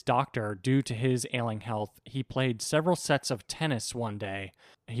of his doctor, due to his ailing health, he played several sets of tennis one day.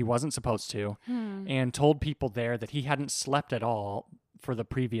 He wasn't supposed to, and told people there that he hadn't slept at all for the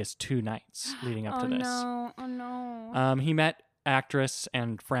previous 2 nights leading up to this. Oh, no. He met actress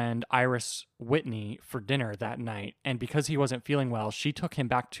and friend Iris Whitney for dinner that night, and because he wasn't feeling well, she took him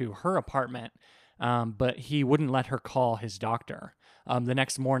back to her apartment but he wouldn't let her call his doctor. The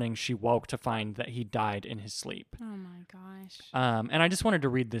next morning, she woke to find that he died in his sleep. Oh my gosh. And I just wanted to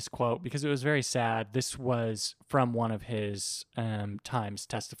read this quote because it was very sad. This was from one of his times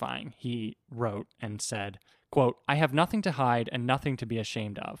testifying. He wrote and said, quote, "I have nothing to hide and nothing to be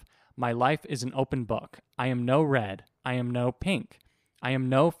ashamed of. My life is an open book. I am no red. I am no pink. I am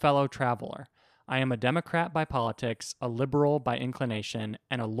no fellow traveler. I am a Democrat by politics, a liberal by inclination,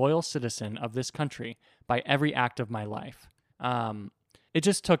 and a loyal citizen of this country by every act of my life." It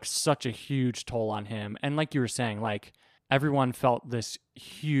just took such a huge toll on him. And like you were saying, like everyone felt this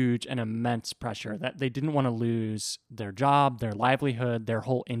huge and immense pressure that they didn't want to lose their job, their livelihood, their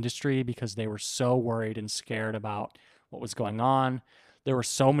whole industry because they were so worried and scared about what was going on. There were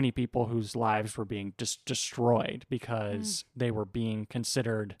so many people whose lives were being destroyed because they were being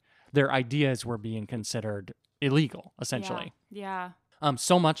considered, their ideas were being considered illegal, essentially. Yeah.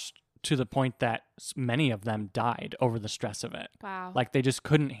 So much to the point that many of them died over the stress of it. Wow. Like they just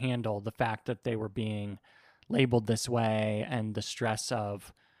couldn't handle the fact that they were being labeled this way and the stress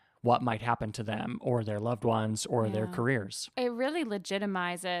of what might happen to them or their loved ones or their careers. It really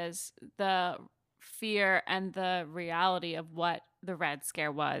legitimizes the fear and the reality of what the Red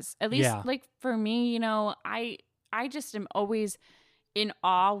Scare was. At least like for me, you know, I just am always in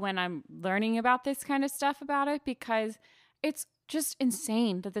awe when I'm learning about this kind of stuff about it because it's just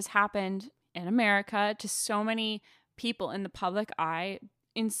insane that this happened in America to so many people in the public eye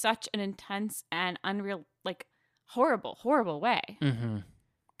in such an intense and unreal, like horrible way. Mm-hmm.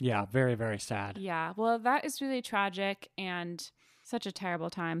 Yeah, very, very sad. Yeah, well, that is really tragic and such a terrible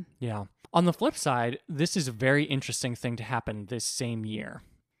time. Yeah. On the flip side, this is a very interesting thing to happen this same year.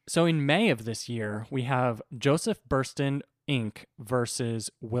 So in May of this year, we have Joseph Burston, Inc. versus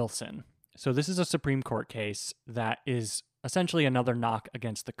Wilson. So this is a Supreme Court case that is essentially another knock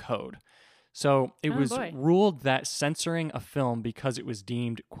against the code. So it was ruled that censoring a film because it was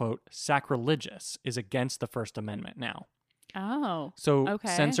deemed, quote, sacrilegious is against the First Amendment now. Oh. So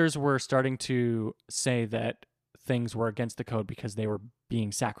censors were starting to say that things were against the code because they were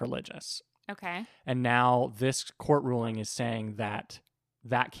being sacrilegious. Okay. And now this court ruling is saying that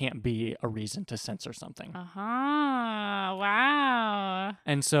that can't be a reason to censor something. Wow.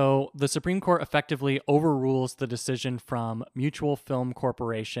 And so the Supreme Court effectively overrules the decision from Mutual Film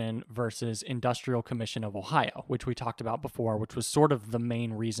Corporation versus Industrial Commission of Ohio, which we talked about before, which was sort of the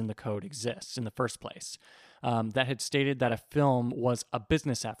main reason the code exists in the first place. That had stated that a film was a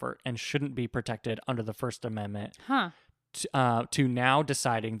business effort and shouldn't be protected under the First Amendment. To now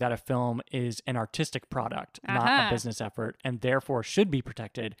deciding that a film is an artistic product, not a business effort, and therefore should be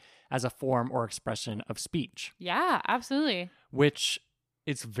protected as a form or expression of speech. Yeah, absolutely. Which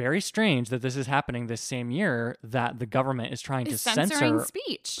it's very strange that this is happening this same year that the government is trying to censor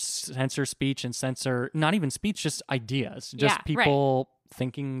speech and censor not even speech, just ideas, just people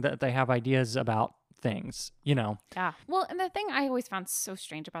thinking that they have ideas about things, you know. Yeah. Well, and the thing I always found so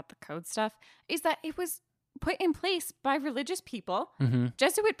strange about the code stuff is that it was put in place by religious people,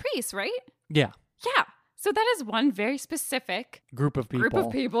 Jesuit priests, right? Yeah. Yeah. So that is one very specific group of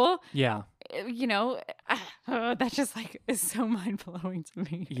people. Yeah. You know, that just like is so mind-blowing to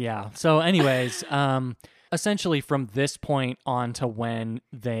me. Yeah. So anyways, essentially from this point on to when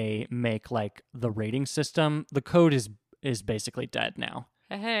they make like the rating system, the code is basically dead now.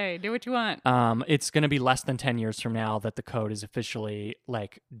 Hey, do what you want. It's going to be less than 10 years from now that the code is officially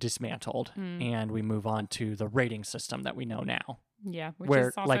like dismantled and we move on to the rating system that we know now. Yeah, which where,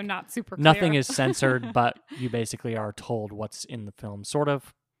 is also like, not super clear. Nothing is censored, but you basically are told what's in the film, sort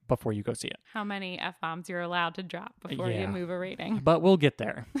of, before you go see it. How many F-bombs you're allowed to drop before you move a rating. But we'll get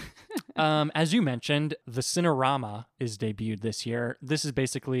there. As you mentioned, the Cinerama is debuted this year. This is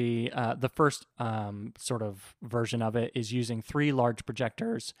basically the first sort of version of it is using 3 large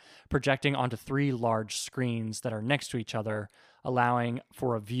projectors, projecting onto 3 large screens that are next to each other, allowing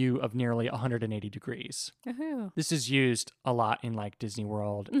for a view of nearly 180 degrees. Ooh. This is used a lot in like Disney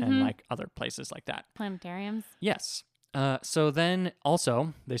World and like other places like that. Planetariums? Yes. So then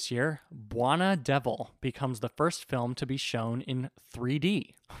also this year, Buona Devil becomes the first film to be shown in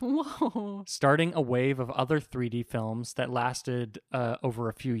 3D. Whoa. Starting a wave of other 3D films that lasted over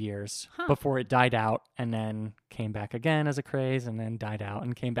a few years before it died out and then came back again as a craze and then died out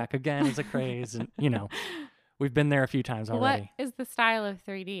and came back again as a craze. And, you know, we've been there a few times already. What is the style of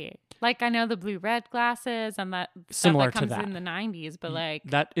 3D? Like I know the blue-red glasses and that similar stuff that comes to that. in the 90s, but like...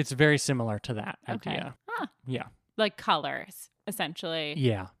 that it's very similar to that idea. Huh. Yeah. Like colors, essentially.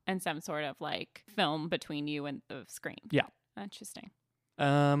 Yeah. And some sort of like film between you and the screen. Yeah. Interesting.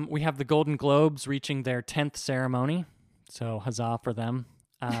 We have the Golden Globes reaching their 10th ceremony. So huzzah for them.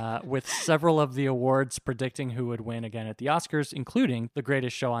 with several of the awards predicting who would win again at the Oscars, including The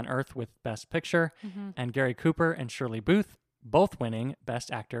Greatest Show on Earth with Best Picture, and Gary Cooper and Shirley Booth both winning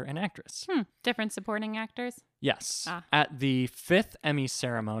Best Actor and Actress. Different supporting actors? Yes. Ah. At the 5th Emmy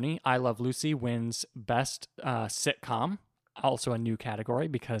ceremony, I Love Lucy wins Best Sitcom, also a new category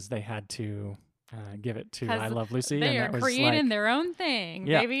because they had to give it to I Love Lucy. They and are that was creating like, their own thing,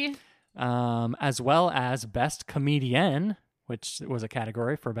 Yeah. baby. as well as Best Comedienne, which was a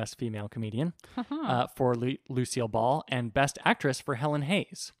category for Best Female Comedian for Lucille Ball, and Best Actress for Helen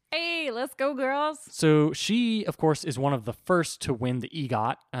Hayes. Hey, let's go, girls. So she, of course, is one of the first to win the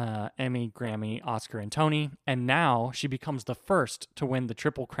EGOT, Emmy, Grammy, Oscar, and Tony. And now she becomes the first to win the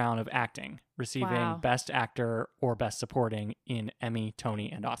Triple Crown of Acting, receiving Wow. Best Actor or Best Supporting in Emmy, Tony,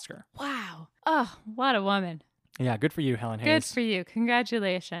 and Oscar. Wow. Oh, what a woman. Yeah, good for you, Helen Good Hayes. for you.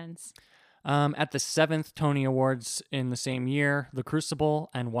 Congratulations. At the 7th Tony Awards in the same year, The Crucible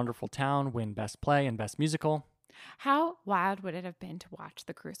and Wonderful Town win Best Play and Best Musical. How wild would it have been to watch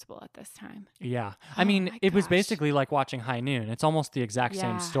The Crucible at this time? Yeah. I mean, my it was gosh. basically like watching High Noon. It's almost the exact Yeah.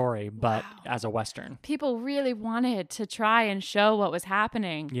 same story, but Wow. as a Western. People really wanted to try and show what was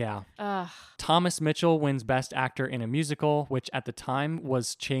happening. Yeah. Ugh. Thomas Mitchell wins Best Actor in a Musical, which at the time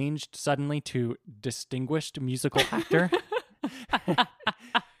was changed suddenly to Distinguished Musical Actor.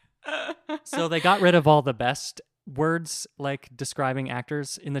 So they got rid of all the best words like describing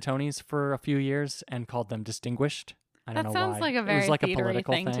actors in the Tonys for a few years and called them distinguished. I don't That know sounds why. like a It very was like a theatery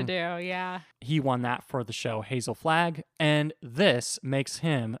political thing to do. Yeah. He won that for the show Hazel Flag, and this makes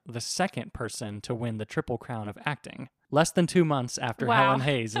him the second person to win the Triple Crown of Acting, less than 2 months after Wow. Helen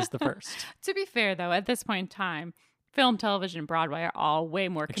Hayes is the first. To be fair, though, at this point in time, film, television, and Broadway are all way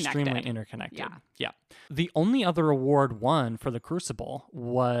more connected. Extremely interconnected. Yeah. The only other award won for The Crucible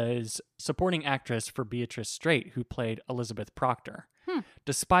was supporting actress for Beatrice Straight, who played Elizabeth Proctor.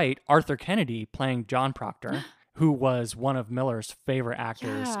 Despite Arthur Kennedy playing John Proctor, who was one of Miller's favorite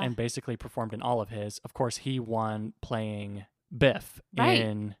actors Yeah. and basically performed in all of his. Of course, he won playing Biff Right.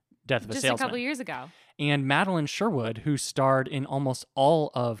 in Death of a Just a Salesman. couple years ago. And Madeline Sherwood, who starred in almost all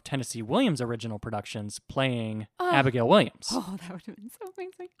of Tennessee Williams' original productions, playing Abigail Williams. Oh, that would have been so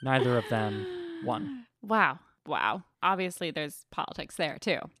amazing. Neither of them won. Wow. Wow. Obviously, there's politics there,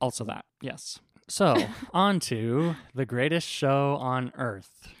 too. Also that, yes. So, on to The Greatest Show on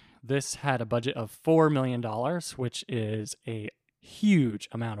Earth. This had a budget of $4 million, which is a huge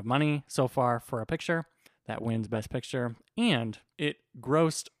amount of money so far for a picture that wins Best Picture, and it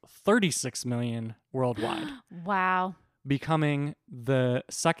grossed $36 million worldwide, Wow. becoming the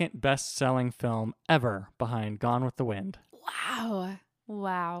second best-selling film ever behind Gone with the Wind. Wow.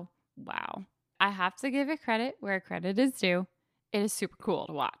 Wow. Wow. I have to give it credit where credit is due. It is super cool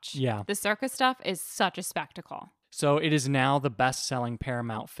to watch. Yeah. The circus stuff is such a spectacle. So it is now the best-selling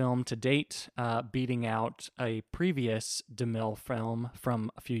Paramount film to date, beating out a previous DeMille film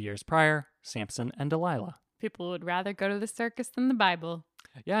from a few years prior, Samson and Delilah. People would rather go to the circus than the Bible.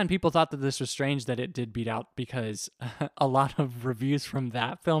 Yeah, and people thought that this was strange that it did beat out because a lot of reviews from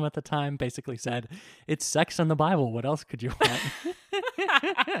that film at the time basically said, it's sex and the Bible. What else could you want?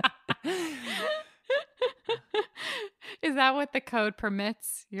 Is that what the code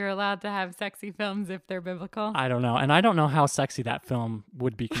permits? You're allowed to have sexy films if they're biblical? I don't know. And I don't know how sexy that film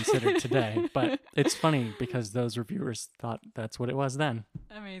would be considered today, but it's funny because those reviewers thought that's what it was then.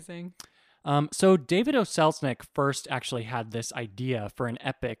 Amazing. So David O. Selznick first actually had this idea for an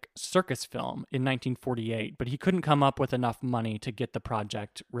epic circus film in 1948, but he couldn't come up with enough money to get the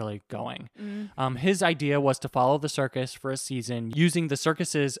project really going. His idea was to follow the circus for a season using the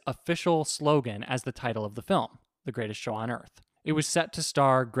circus's official slogan as the title of the film, The Greatest Show on Earth. It was set to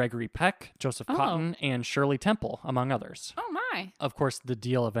star Gregory Peck, Joseph Cotton, and Shirley Temple, among others. Oh, my. Of course, the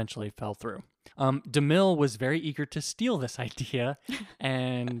deal eventually fell through. DeMille was very eager to steal this idea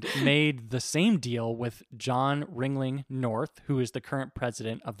and made the same deal with John Ringling North, who is the current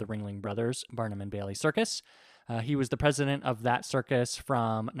president of the Ringling Brothers Barnum and Bailey Circus. He was the president of that circus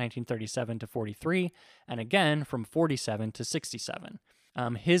from 1937 to 43, and again from 47 to 67.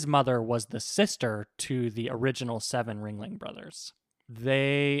 His mother was the sister to the original 7 Ringling Brothers.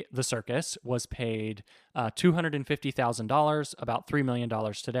 The circus was paid $250,000, about $3 million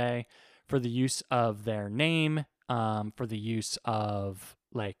today, for the use of their name, for the use of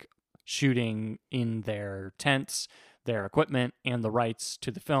like shooting in their tents, their equipment, and the rights to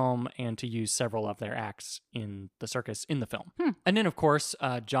the film, and to use several of their acts in the circus in the film. And then, of course,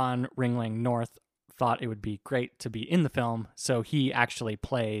 John Ringling North thought it would be great to be in the film, so he actually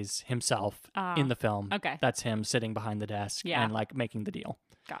plays himself in the film. Okay. That's him sitting behind the desk Yeah. and like making the deal.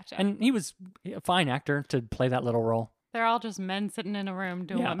 Gotcha. And he was a fine actor to play that little role. They're all just men sitting in a room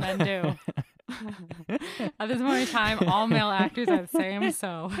doing Yeah. what men do. At this moment in time, all male actors are the same.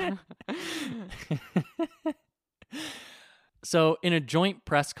 So, So, in a joint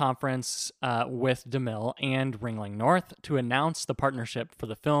press conference with DeMille and Ringling North to announce the partnership for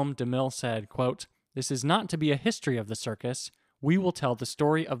the film, DeMille said, quote, "This is not to be a history of the circus. We will tell the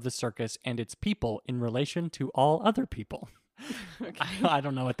story of the circus and its people in relation to all other people." I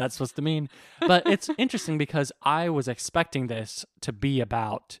don't know what that's supposed to mean, but it's interesting because I was expecting this to be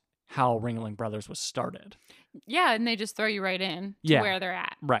about how Ringling Brothers was started. yeah, and they just throw you right in to Yeah. where they're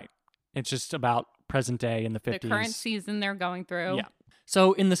at. Right. It's just about present day in the 50s. The current season they're going through. Yeah.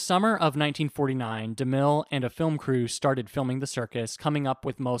 So in the summer of 1949, DeMille and a film crew started filming the circus, coming up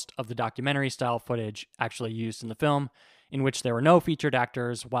with most of the documentary-style footage actually used in the film, in which there were no featured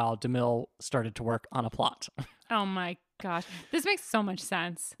actors, while DeMille started to work on a plot. Oh my gosh. This makes so much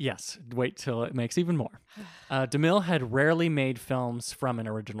sense. Yes, wait till it makes even more. DeMille had rarely made films from an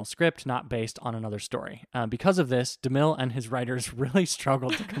original script, not based on another story. Because of this, DeMille and his writers really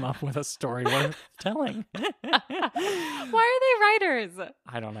struggled to come up with a story worth telling. Why are they writers?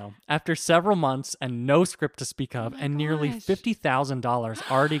 I don't know. After several months and no script to speak of, and nearly gosh.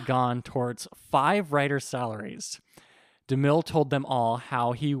 $50,000 already gone towards 5 writers' salaries, DeMille told them all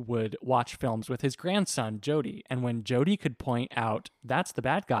how he would watch films with his grandson, Jody, and when Jody could point out, that's the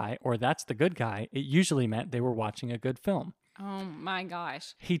bad guy or that's the good guy, it usually meant they were watching a good film. Oh my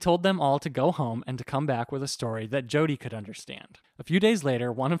gosh. He told them all to go home and to come back with a story that Jody could understand. A few days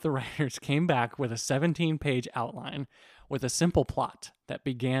later, one of the writers came back with a 17-page outline with a simple plot that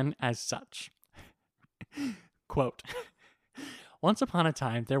began as such. Quote, "Once upon a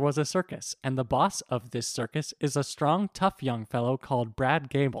time, there was a circus, and the boss of this circus is a strong, tough young fellow called Brad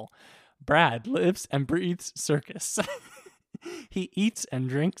Gable. Brad lives and breathes circus. He eats and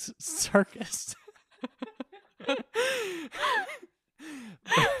drinks circus."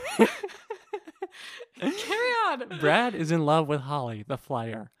 Carry on. Brad is in love with Holly, the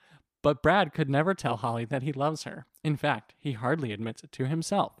flyer. But Brad could never tell Holly that he loves her. In fact, he hardly admits it to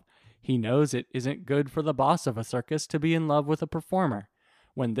himself. He knows it isn't good for the boss of a circus to be in love with a performer.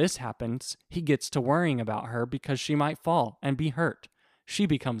 When this happens, he gets to worrying about her because she might fall and be hurt. She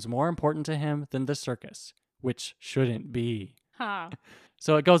becomes more important to him than the circus, which shouldn't be. Huh.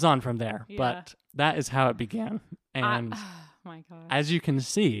 So it goes on from there, Yeah. but that is how it began. And oh my gosh. as you can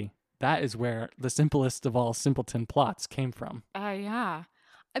see, that is where the simplest of all simpleton plots came from. Yeah.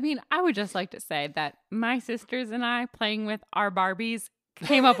 I mean, I would just like to say that my sisters and I playing with our Barbies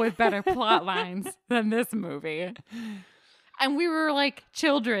came up with better plot lines than this movie. And we were like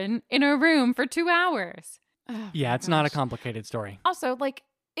children in a room for 2 hours. Oh Yeah, my it's not a gosh. complicated story. Also, like,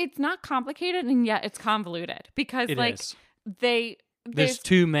 it's not complicated and yet it's convoluted because, It like, is. there's There's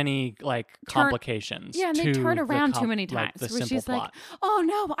too many like turn- complications. Yeah, and they to turn the around too many like, times the where simple she's plot. like, "Oh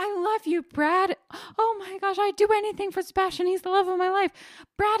no, I love you, Brad. Oh my gosh, I'd do anything for Sebastian. He's the love of my life.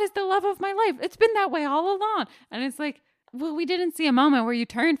 Brad is the love of my life. It's been that way all along." And it's like, well, we didn't see a moment where you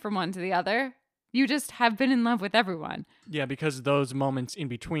turned from one to the other. You just have been in love with everyone. Yeah, because those moments in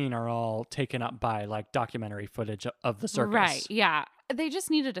between are all taken up by like documentary footage of the circus. Right. Yeah. They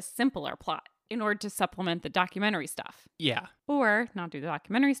just needed a simpler plot in order to supplement the documentary stuff. Yeah. Or not do the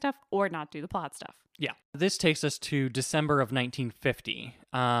documentary stuff or not do the plot stuff. Yeah. This takes us to December of 1950.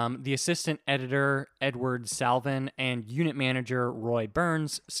 The assistant editor, Edward Salvin, and unit manager, Roy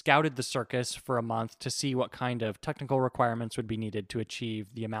Burns, scouted the circus for a month to see what kind of technical requirements would be needed to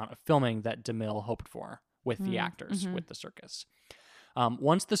achieve the amount of filming that DeMille hoped for with the actors with the circus.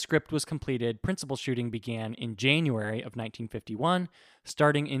 Once the script was completed, principal shooting began in January of 1951,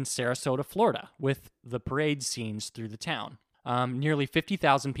 starting in Sarasota, Florida, with the parade scenes through the town. Nearly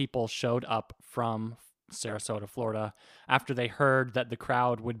 50,000 people showed up from Sarasota, Florida, after they heard that the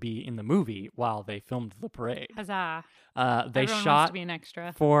crowd would be in the movie while they filmed the parade. Huzzah. They Everyone wants shot to be an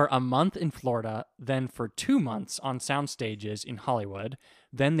extra. for a month in Florida, then for 2 months on sound stages in Hollywood.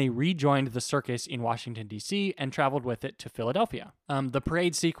 Then they rejoined the circus in Washington, D.C., and traveled with it to Philadelphia. The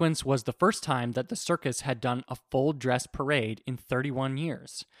parade sequence was the first time that the circus had done a full dress parade in 31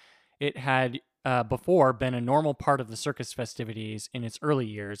 years. It had before been a normal part of the circus festivities in its early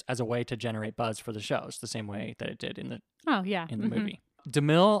years as a way to generate buzz for the shows, the same way that it did in the Oh, yeah. in the movie.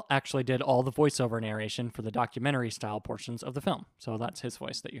 DeMille actually did all the voiceover narration for the documentary-style portions of the film, so that's his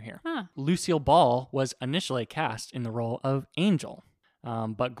voice that you hear. Huh. Lucille Ball was initially cast in the role of Angel,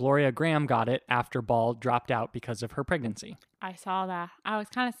 but Gloria Graham got it after Ball dropped out because of her pregnancy. I saw that. I was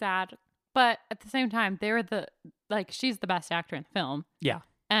kind of sad. But at the same time, they were she's the best actor in the film. Yeah,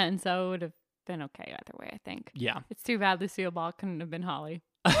 And so it would have been okay either way, I think. yeah. It's too bad Lucille Ball couldn't have been Holly.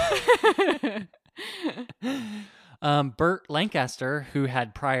 Burt Lancaster, who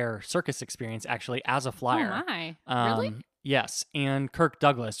had prior circus experience actually as a flyer. Oh my. Really? Yes, and Kirk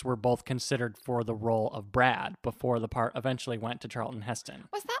Douglas were both considered for the role of Brad before the part eventually went to Charlton Heston.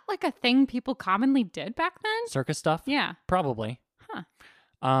 Was that like a thing people commonly did back then? Circus stuff? Yeah. Probably. Huh.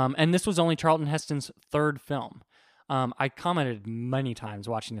 And this was only Charlton Heston's third film. I commented many times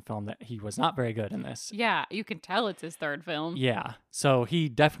watching the film that he was not very good in this. Yeah, you can tell it's his third film. Yeah, so he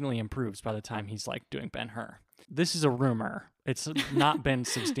definitely improves by the time he's like doing Ben-Hur. This is a rumor. It's not been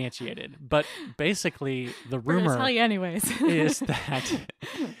substantiated, but basically the We're gonna rumor tell you anyways. is that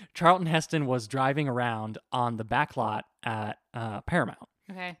Charlton Heston was driving around on the back lot at Paramount,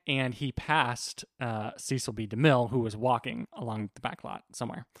 Okay. and he passed Cecil B. DeMille, who was walking along the back lot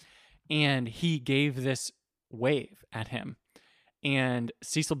somewhere, and he gave this wave at him. And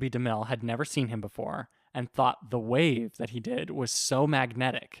Cecil B. DeMille had never seen him before and thought the wave that he did was so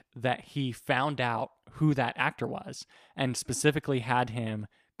magnetic that he found out who that actor was and specifically had him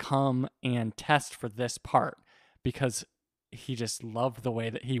come and test for this part because he just loved the way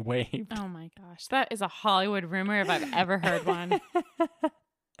that he waved. Oh my gosh. That is a Hollywood rumor if I've ever heard one.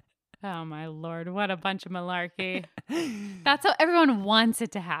 Oh my Lord. What a bunch of malarkey. That's how everyone wants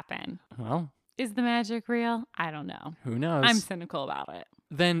it to happen. Well, Is the magic real? I don't know. who knows? I'm cynical about it.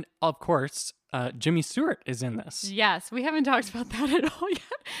 Then, of course, Jimmy Stewart is in this. Yes, we haven't talked about that at all yet.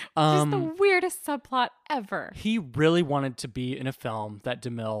 Just the weirdest subplot ever. He really wanted to be in a film that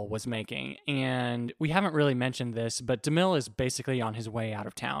DeMille was making. And we haven't really mentioned this, but DeMille is basically on his way out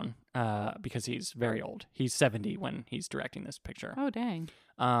of town because he's very old. He's 70 when he's directing this picture. Oh, dang.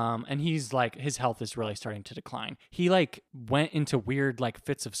 And he's like, his health is really starting to decline. He like went into weird like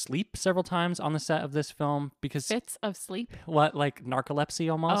fits of sleep several times on the set of this film because Fits of sleep? what, like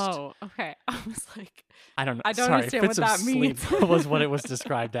narcolepsy almost? Oh, okay. I was like, I don't know. I don't Sorry, understand fits what of that means. sleep was what it was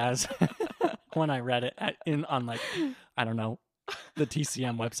described as when I read it on like, I don't know, the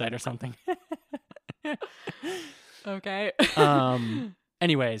TCM website or something. okay.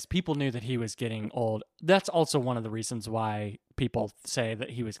 Anyways, people knew that he was getting old. That's also one of the reasons why people say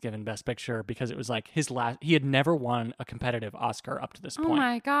that he was given Best Picture, because it was like his last, he had never won a competitive Oscar up to this Oh point.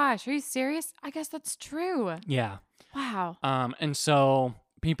 my gosh. Are you serious? I guess that's true. Yeah. Wow. And so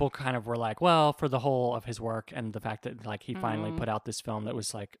people kind of were like, well, for the whole of his work and the fact that like he finally put out this film that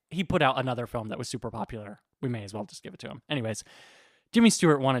was like, he put out another film that was super popular, we may as well just give it to him. Anyways, Jimmy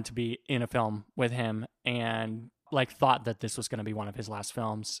Stewart wanted to be in a film with him and like thought that this was going to be one of his last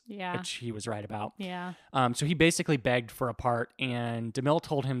films, Yeah. which he was right about. Yeah. So he basically begged for a part, and DeMille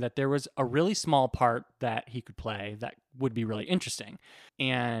told him that there was a really small part that he could play that would be really interesting,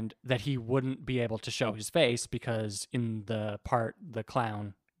 and that he wouldn't be able to show his face because in the part, the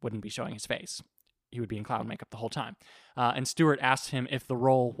clown wouldn't be showing his face. He would be in clown makeup the whole time. And Stewart asked him if the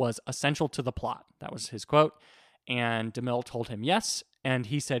role was essential to the plot. That was his quote. And DeMille told him yes, and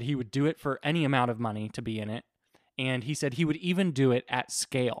he said he would do it for any amount of money to be in it. And he said he would even do it at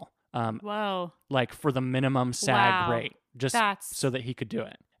scale, Whoa. like for the minimum SAG Wow. rate, just That's- so that he could do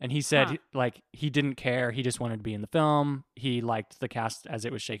it. And he said, Huh. like, he didn't care. He just wanted to be in the film. He liked the cast as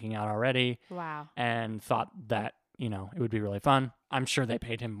it was shaking out already Wow. and thought that, you know, it would be really fun. I'm sure they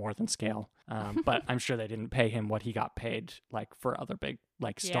paid him more than scale, but I'm sure they didn't pay him what he got paid, like, for other big,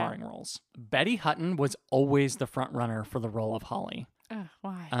 like, Yeah. starring roles. Betty Hutton was always the front runner for the role of Holly. Ugh,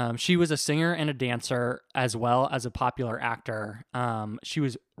 why? She was a singer and a dancer as well as a popular actor. She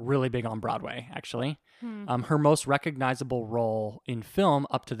was really big on Broadway, actually. Her most recognizable role in film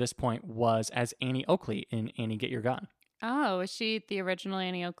up to this point was as Annie Oakley in Annie Get Your Gun. Oh, is she the original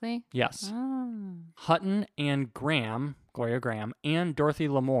Annie Oakley? Yes. Oh. Hutton and Graham, Gloria Graham, and Dorothy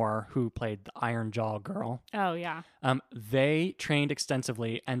Lamour, who played the Iron Jaw girl, Oh, yeah. they trained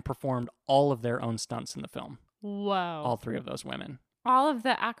extensively and performed all of their own stunts in the film. Whoa. All three of those women. All of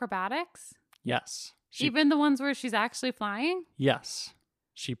the acrobatics? Yes. Even the ones where she's actually flying? Yes.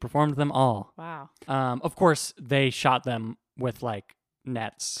 She performed them all. Wow. Of course, they shot them with like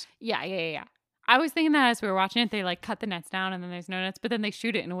nets. Yeah. I was thinking that as we were watching it, they like cut the nets down and then there's no nets, but then they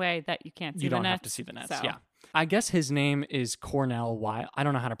shoot it in a way that you can't see You the don't nets. have to see the nets. so- Yeah. I guess his name is Cornell Wilde. I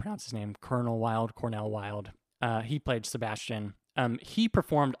don't know how to pronounce his name. Cornell Wilde. He played Sebastian. He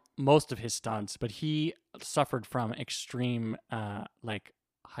performed most of his stunts, but he suffered from extreme like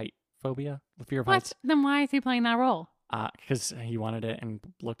height phobia, the fear of What? heights. Then why is he playing that role? Because he wanted it and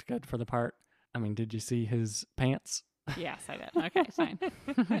looked good for the part. I mean, did you see his pants? Yes, I did. Okay, fine.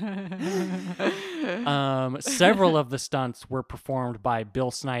 Several of the stunts were performed by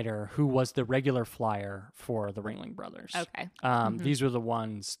Bill Snyder, who was the regular flyer for the Ringling Brothers. Okay. These were the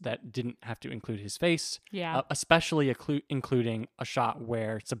ones that didn't have to include his face, Yeah. especially including a shot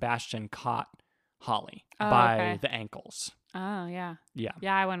where Sebastian caught Holly Oh, by okay. the ankles. Oh, yeah. Yeah.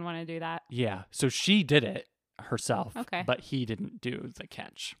 Yeah, I wouldn't want to do that. Yeah. So she did it herself, Okay. but he didn't do the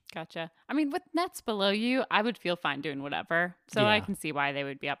catch. Gotcha. I mean, with nets below you, I would feel fine doing whatever. So I Yeah. can see why they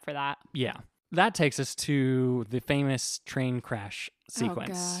would be up for that. Yeah. That takes us to the famous train crash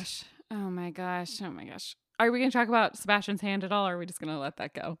sequence. Oh, gosh. Oh, my gosh. Oh, my gosh. Are we going to talk about Sebastian's hand at all, or are we just going to let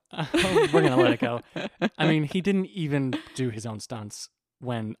that go? We're going to let it go. I mean, he didn't even do his own stunts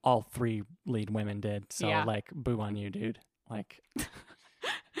when all 3 lead women did. So, Yeah. like, boo on you, dude. Like,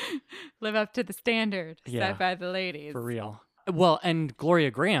 Live up to the standard Yeah. set by the ladies. for real. Well, and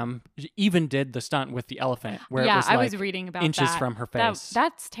Gloria Graham even did the stunt with the elephant where yeah, it was I like was reading about inches that. from her face.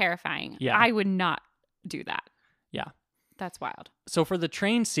 That's terrifying. Yeah. I would not do that. Yeah. That's wild. So for the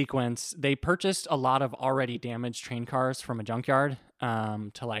train sequence, they purchased a lot of already damaged train cars from a junkyard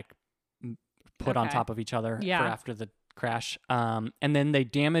to like put on Okay. top of each other Yeah. for after the crash. And then they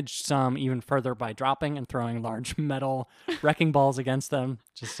damaged some even further by dropping and throwing large metal wrecking balls against them.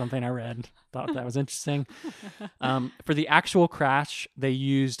 Just something I read. Thought that was interesting. For the actual crash, they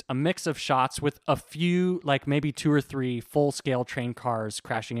used a mix of shots with a few, like maybe 2 or 3 full-scale train cars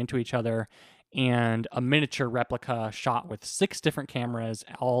crashing into each other and a miniature replica shot with 6 different cameras,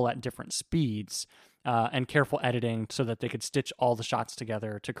 all at different speeds, and careful editing so that they could stitch all the shots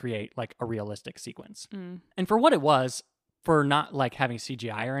together to create like a realistic sequence. And for what it was, for not like having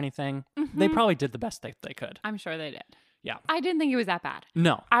CGI or anything, they probably did the best they could. I'm sure they did. Yeah. I didn't think it was that bad.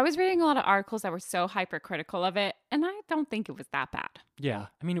 No. I was reading a lot of articles that were so hypercritical of it, and I don't think it was that bad. Yeah.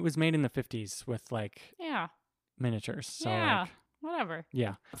 I mean, it was made in the 50s with like Yeah. miniatures. So yeah. like, Whatever.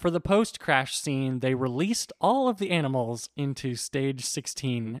 yeah. For the post-crash scene, they released all of the animals into stage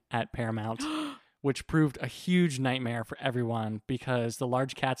 16 at Paramount, which proved a huge nightmare for everyone because the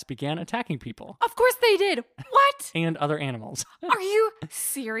large cats began attacking people Of course they did. What? and other animals. Are you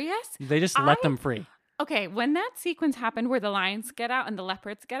serious? They just let them free. Okay, when that sequence happened where the lions get out and the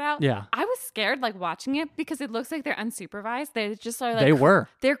leopards get out, Yeah. I was scared like watching it because it looks like they're unsupervised. They just are like They were.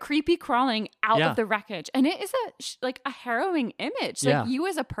 They're creepy crawling out Yeah. of the wreckage, and it is like a harrowing image. Yeah. Like you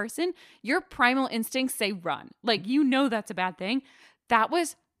as a person, your primal instincts say run. Like you know that's a bad thing. That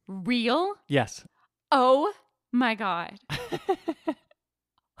was real. Yes. Oh my god.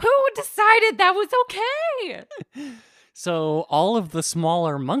 Who decided that was okay? So all of the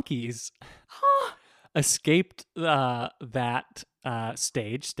smaller monkeys escaped that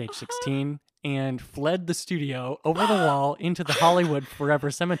stage 16, and fled the studio over the wall into the Hollywood Forever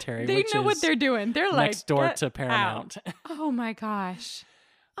Cemetery, They which know is what they're doing. They're like next door "Get to Paramount. out." Oh my gosh.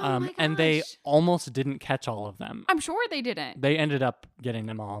 Oh my And they gosh. almost didn't catch all of them. I'm sure they didn't. They ended up getting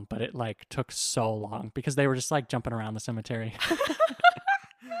them all, but it like took so long because they were just like jumping around the cemetery.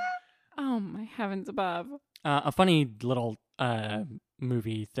 Oh my heavens above. A funny little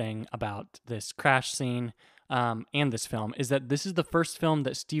movie thing about this crash scene and this film is that this is the first film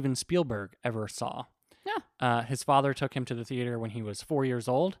that Steven Spielberg ever saw. Yeah. His father took him to the theater when he was 4 years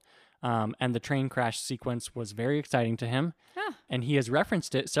old, and the train crash sequence was very exciting to him. Yeah. And he has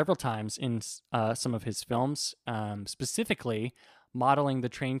referenced it several times in some of his films, specifically modeling the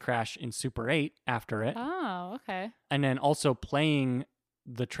train crash in Super 8 after it, Oh, okay. and then also playing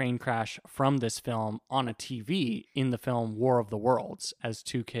the train crash from this film on a TV in the film War of the Worlds as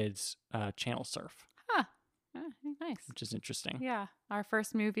 2 kids channel surf, Huh. Nice. which is interesting. Yeah. Our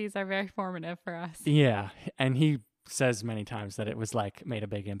first movies are very formative for us. Yeah, and he says many times that it was like made a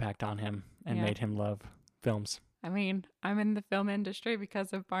big impact on him and Yeah. made him love films. I mean, I'm in the film industry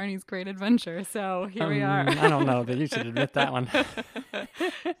because of Barney's Great Adventure, so here we are. I don't know that you should admit that one.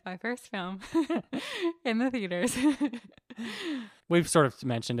 My first film in the theaters. We've sort of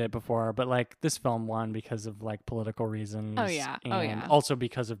mentioned it before, but like this film won because of like political reasons. Oh, yeah. And Oh, yeah. also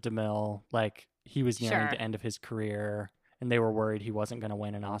because of DeMille. Like he was nearing Sure. the end of his career and they were worried he wasn't going to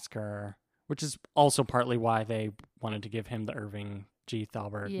win an Oscar, which is also partly why they wanted to give him the Irving G.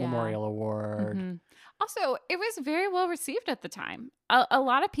 Thalberg Yeah. Memorial Award. Mhm. Also, it was very well received at the time. A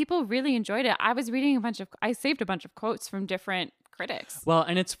lot of people really enjoyed it. I was reading I saved a bunch of quotes from different critics. Well,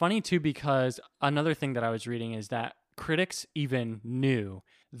 and it's funny too because another thing that I was reading is that critics even knew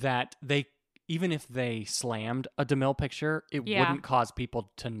that even if they slammed a DeMille picture, it Yeah. wouldn't cause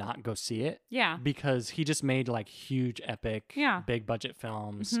people to not go see it Yeah. because he just made like huge, epic, Yeah. big budget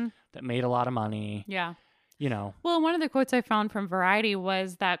films Mhm. that made a lot of money. Yeah. You know, Well, one of the quotes I found from Variety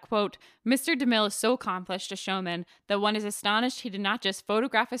was that, quote, Mr. DeMille is so accomplished a showman that one is astonished he did not just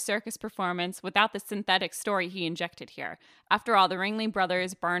photograph a circus performance without the synthetic story he injected here. After all, the Ringling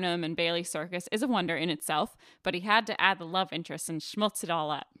Brothers, Barnum, and Bailey Circus is a wonder in itself, but he had to add the love interest and schmutz it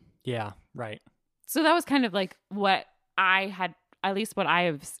all up. yeah, right. So that was kind of like what I had at least what I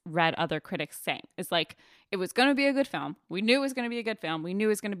have read other critics saying, is like, it was going to be a good film. We knew it was going to be a good film. We knew it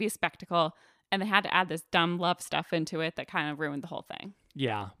was going to be a spectacle. And they had to add this dumb love stuff into it that kind of ruined the whole thing.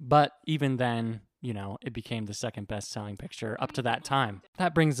 Yeah, but even then, it became the second best-selling picture up to that time.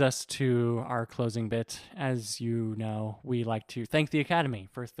 That brings us to our closing bit. As you know, we like to thank the Academy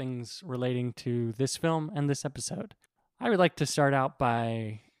for things relating to this film and this episode. I would like to start out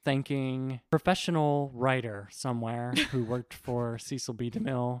by thanking a professional writer somewhere who worked for Cecil B.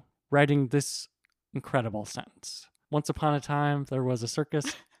 DeMille, writing this incredible sentence. Once upon a time, there was a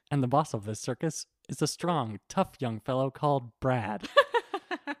circus, and the boss of this circus is a strong, tough young fellow called Brad.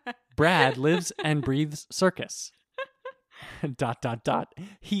 Brad lives and breathes circus. ...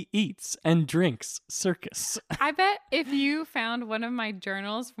 He eats and drinks circus. I bet if you found one of my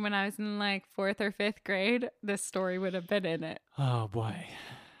journals from when I was in like 4th or 5th grade, this story would have been in it. Oh boy.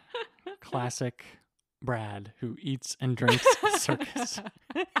 Classic Brad who eats and drinks circus.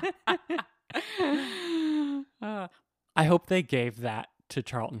 I hope they gave that to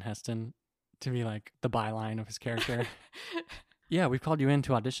Charlton Heston to be like the byline of his character. Yeah, we've called you in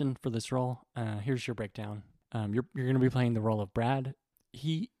to audition for this role. Here's your breakdown. You're going to be playing the role of Brad.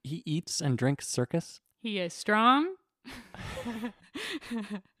 He eats and drinks circus. He is strong.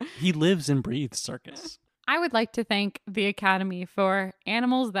 He lives and breathes circus. I would like to thank the Academy for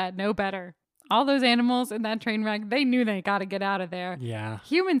animals that know better. All those animals in that train wreck, they knew they got to get out of there. Yeah.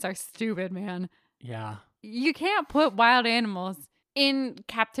 Humans are stupid, man. Yeah. You can't put wild animals in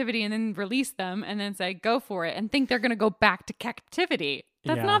captivity and then release them and then say, go for it, and think they're going to go back to captivity.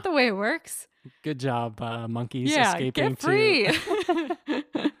 That's Yeah. not the way it works. Good job, monkeys Yeah, escaping get free. to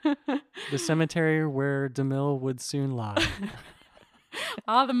the cemetery where DeMille would soon lie.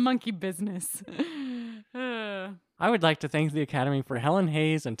 All the monkey business. I would like to thank the Academy for Helen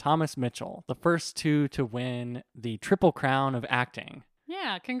Hayes and Thomas Mitchell, the first two to win the Triple Crown of acting.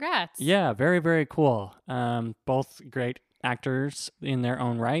 Yeah, congrats. Yeah, very, very cool. Both great actors in their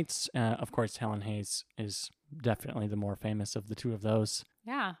own rights. Of course, Helen Hayes is definitely the more famous of the two of those.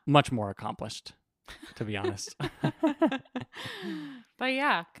 Yeah. Much more accomplished, to be honest. But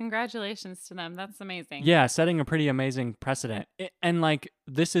yeah, congratulations to them. That's amazing. Yeah, setting a pretty amazing precedent. And like,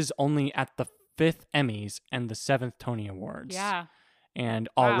 this is only at the 5th Emmys and the 7th Tony Awards. Yeah. And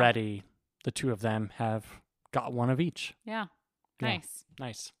Wow. already the two of them have got one of each. Yeah. Yeah. Nice.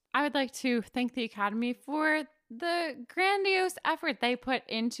 Nice. I would like to thank the Academy for the grandiose effort they put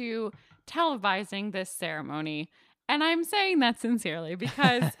into televising this ceremony. And I'm saying that sincerely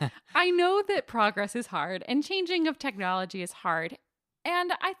because I know that progress is hard and changing of technology is hard.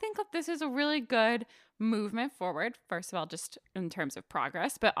 And I think that this is a really good movement forward, first of all, just in terms of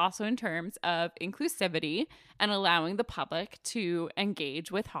progress, but also in terms of inclusivity and allowing the public to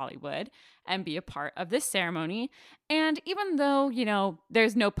engage with Hollywood and be a part of this ceremony. And even though,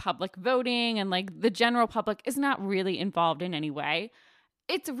 there's no public voting and like the general public is not really involved in any way,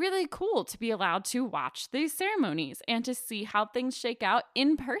 it's really cool to be allowed to watch these ceremonies and to see how things shake out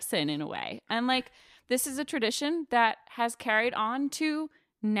in person in a way. And like, this is a tradition that has carried on to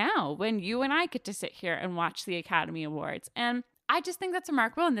now when you and I get to sit here and watch the Academy Awards. And I just think that's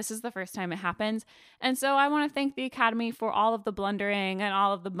remarkable. And this is the first time it happens. And so I want to thank the Academy for all of the blundering and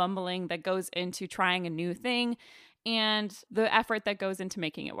all of the mumbling that goes into trying a new thing and the effort that goes into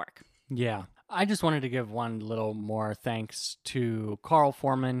making it work. Yeah. I just wanted to give one little more thanks to Carl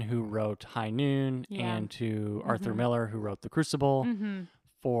Foreman, who wrote High Noon, and to Arthur Miller, who wrote The Crucible,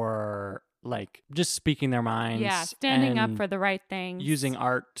 for like just speaking their minds. Yeah, standing up and for the right things. using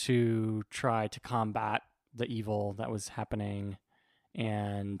art to try to combat the evil that was happening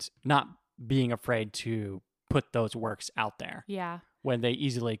and not being afraid to put those works out there. Yeah. When they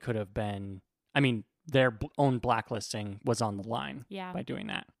easily could have been, their own blacklisting was on the line by doing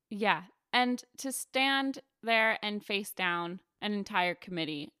that. Yeah. And to stand there and face down an entire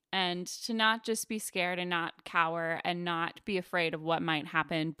committee and to not just be scared and not cower and not be afraid of what might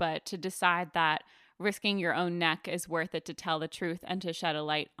happen, but to decide that risking your own neck is worth it to tell the truth and to shed a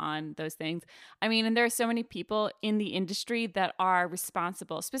light on those things. And there are so many people in the industry that are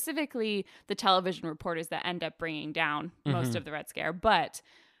responsible, specifically the television reporters that end up bringing down most of the Red Scare, but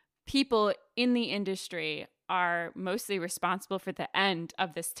people in the industry are mostly responsible for the end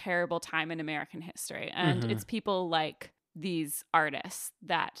of this terrible time in American history. And it's people like these artists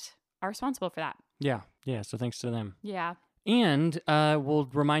that are responsible for that. Yeah. Yeah. So thanks to them. Yeah. And we'll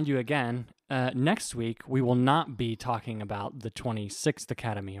remind you again, next week, we will not be talking about the 26th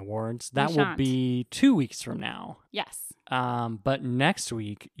Academy Awards. That will shan't. be 2 weeks from now. Yes. But next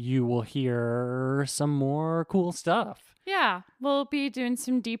week, you will hear some more cool stuff. Yeah, we'll be doing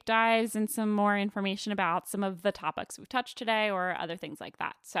some deep dives and some more information about some of the topics we've touched today or other things like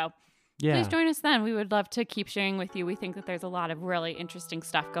that. So Yeah. please join us then. We would love to keep sharing with you. We think that there's a lot of really interesting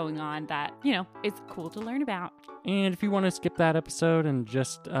stuff going on that, is cool to learn about. And if you want to skip that episode and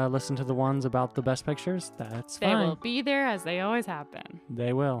just listen to the ones about the best pictures, that's They fine. will be there as they always have been.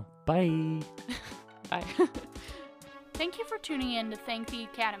 They will. Bye. Bye. Thank you for tuning in to Thank the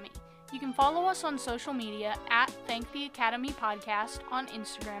Academy. You can follow us on social media at Thank the Academy Podcast on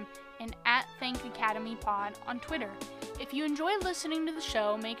Instagram and at Thank Academy Pod on Twitter. If you enjoy listening to the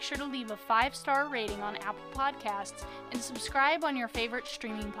show, make sure to leave a 5-star rating on Apple Podcasts and subscribe on your favorite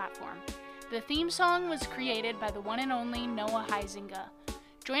streaming platform. The theme song was created by the one and only Noah Huizinga.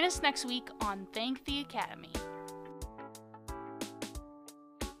 Join us next week on Thank the Academy.